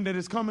ashamed at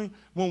his coming?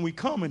 When we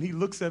come and he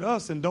looks at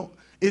us and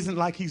isn't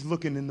like he's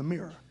looking in the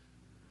mirror.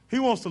 He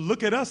wants to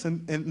look at us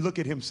and look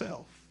at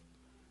himself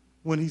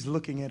when he's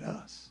looking at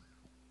us.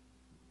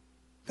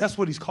 That's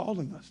what he's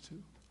calling us to.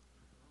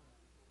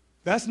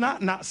 That's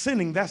not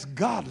sinning, that's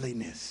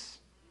godliness.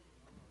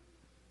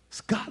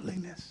 It's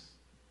godliness.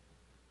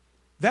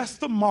 That's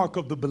the mark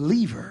of the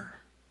believer.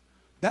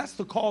 That's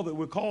the call that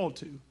we're called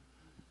to.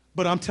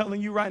 But I'm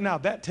telling you right now,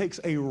 that takes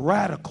a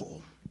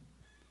radical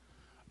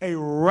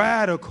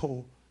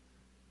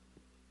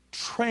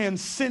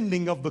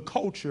transcending of the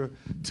culture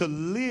to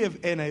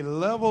live in a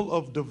level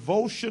of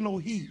devotional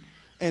heat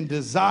and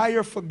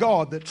desire for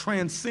God that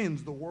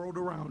transcends the world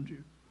around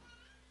you.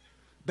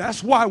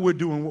 That's why we're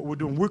doing what we're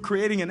doing. We're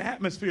creating an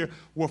atmosphere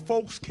where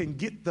folks can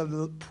get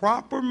the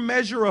proper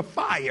measure of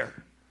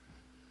fire,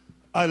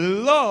 a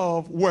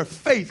love where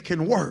faith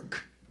can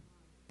work.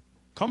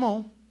 Come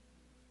on.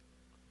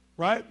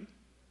 Right?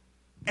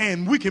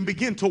 And we can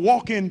begin to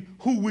walk in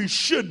who we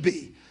should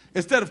be.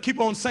 Instead of keep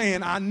on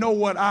saying, I know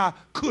what I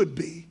could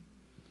be.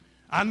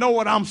 I know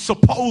what I'm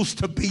supposed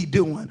to be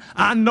doing.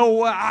 I know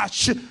what I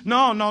should.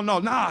 No,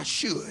 I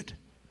should.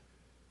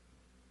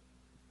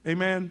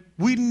 Amen.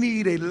 We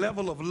need a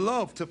level of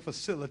love to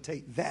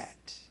facilitate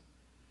that.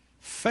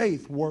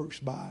 Faith works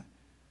by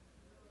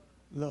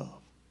love.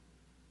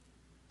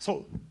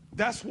 So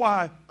that's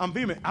why I'm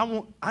vehement.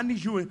 I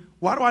need you in.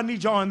 Why do I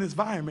need y'all in this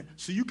environment?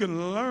 So you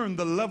can learn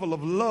the level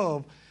of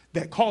love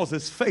that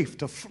causes faith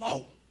to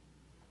flow.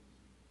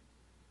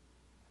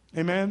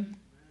 Amen.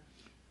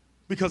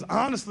 Because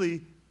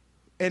honestly,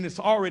 and it's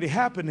already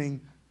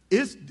happening,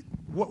 is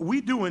what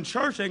we do in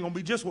church ain't going to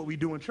be just what we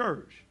do in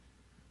church.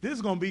 This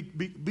is going to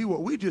be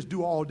what we just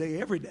do all day,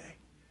 every day.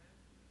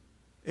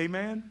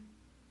 Amen.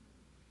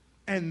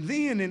 And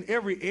then in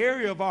every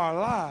area of our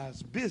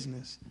lives,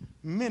 business,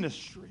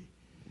 ministry,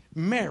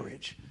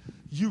 marriage,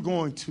 you're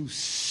going to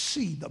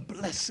see the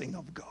blessing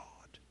of God.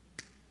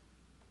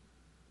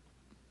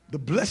 The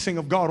blessing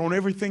of God on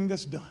everything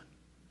that's done.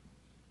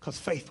 Because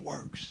faith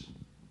works.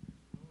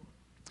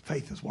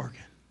 Faith is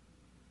working.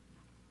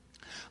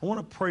 I want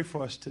to pray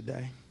for us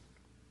today.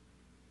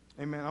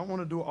 Amen. I want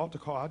to do an altar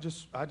call. I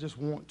just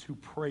want to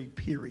pray,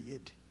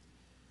 period.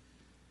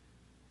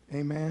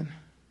 Amen.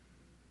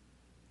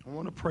 I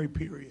want to pray,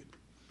 period.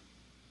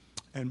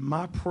 And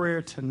my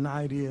prayer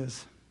tonight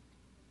is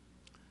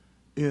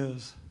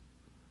is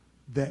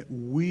that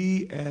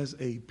we as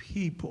a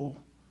people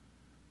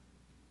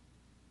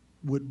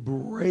would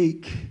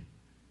break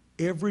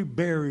every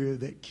barrier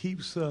that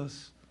keeps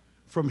us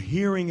from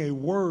hearing a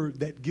word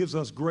that gives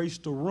us grace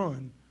to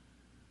run,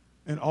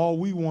 and all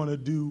we want to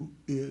do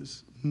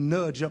is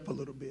nudge up a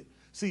little bit.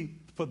 See,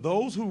 for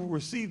those who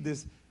receive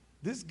this,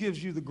 this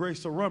gives you the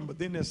grace to run, but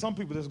then there's some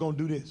people that's going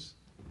to do this.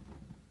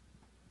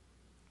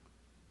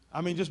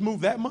 I mean, just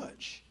move that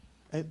much.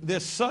 And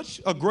there's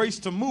such a grace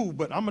to move,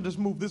 but I'm going to just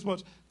move this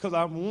much because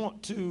I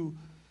want to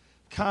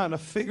kind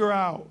of figure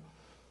out,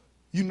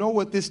 you know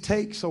what this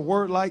takes, a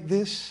word like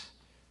this?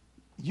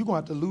 You're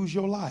going to have to lose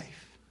your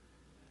life.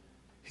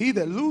 He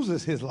that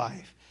loses his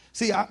life.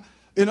 See,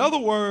 in other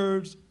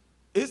words,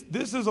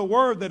 this is a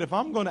word that if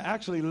I'm going to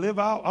actually live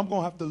out, I'm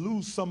going to have to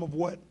lose some of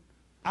what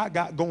I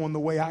got going the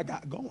way I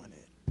got going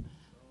it.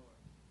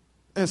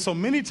 And so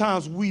many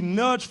times we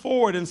nudge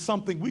forward in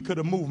something we could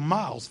have moved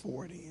miles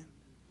forward in,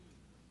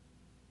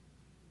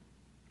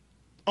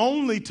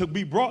 only to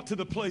be brought to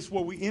the place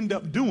where we end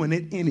up doing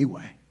it anyway.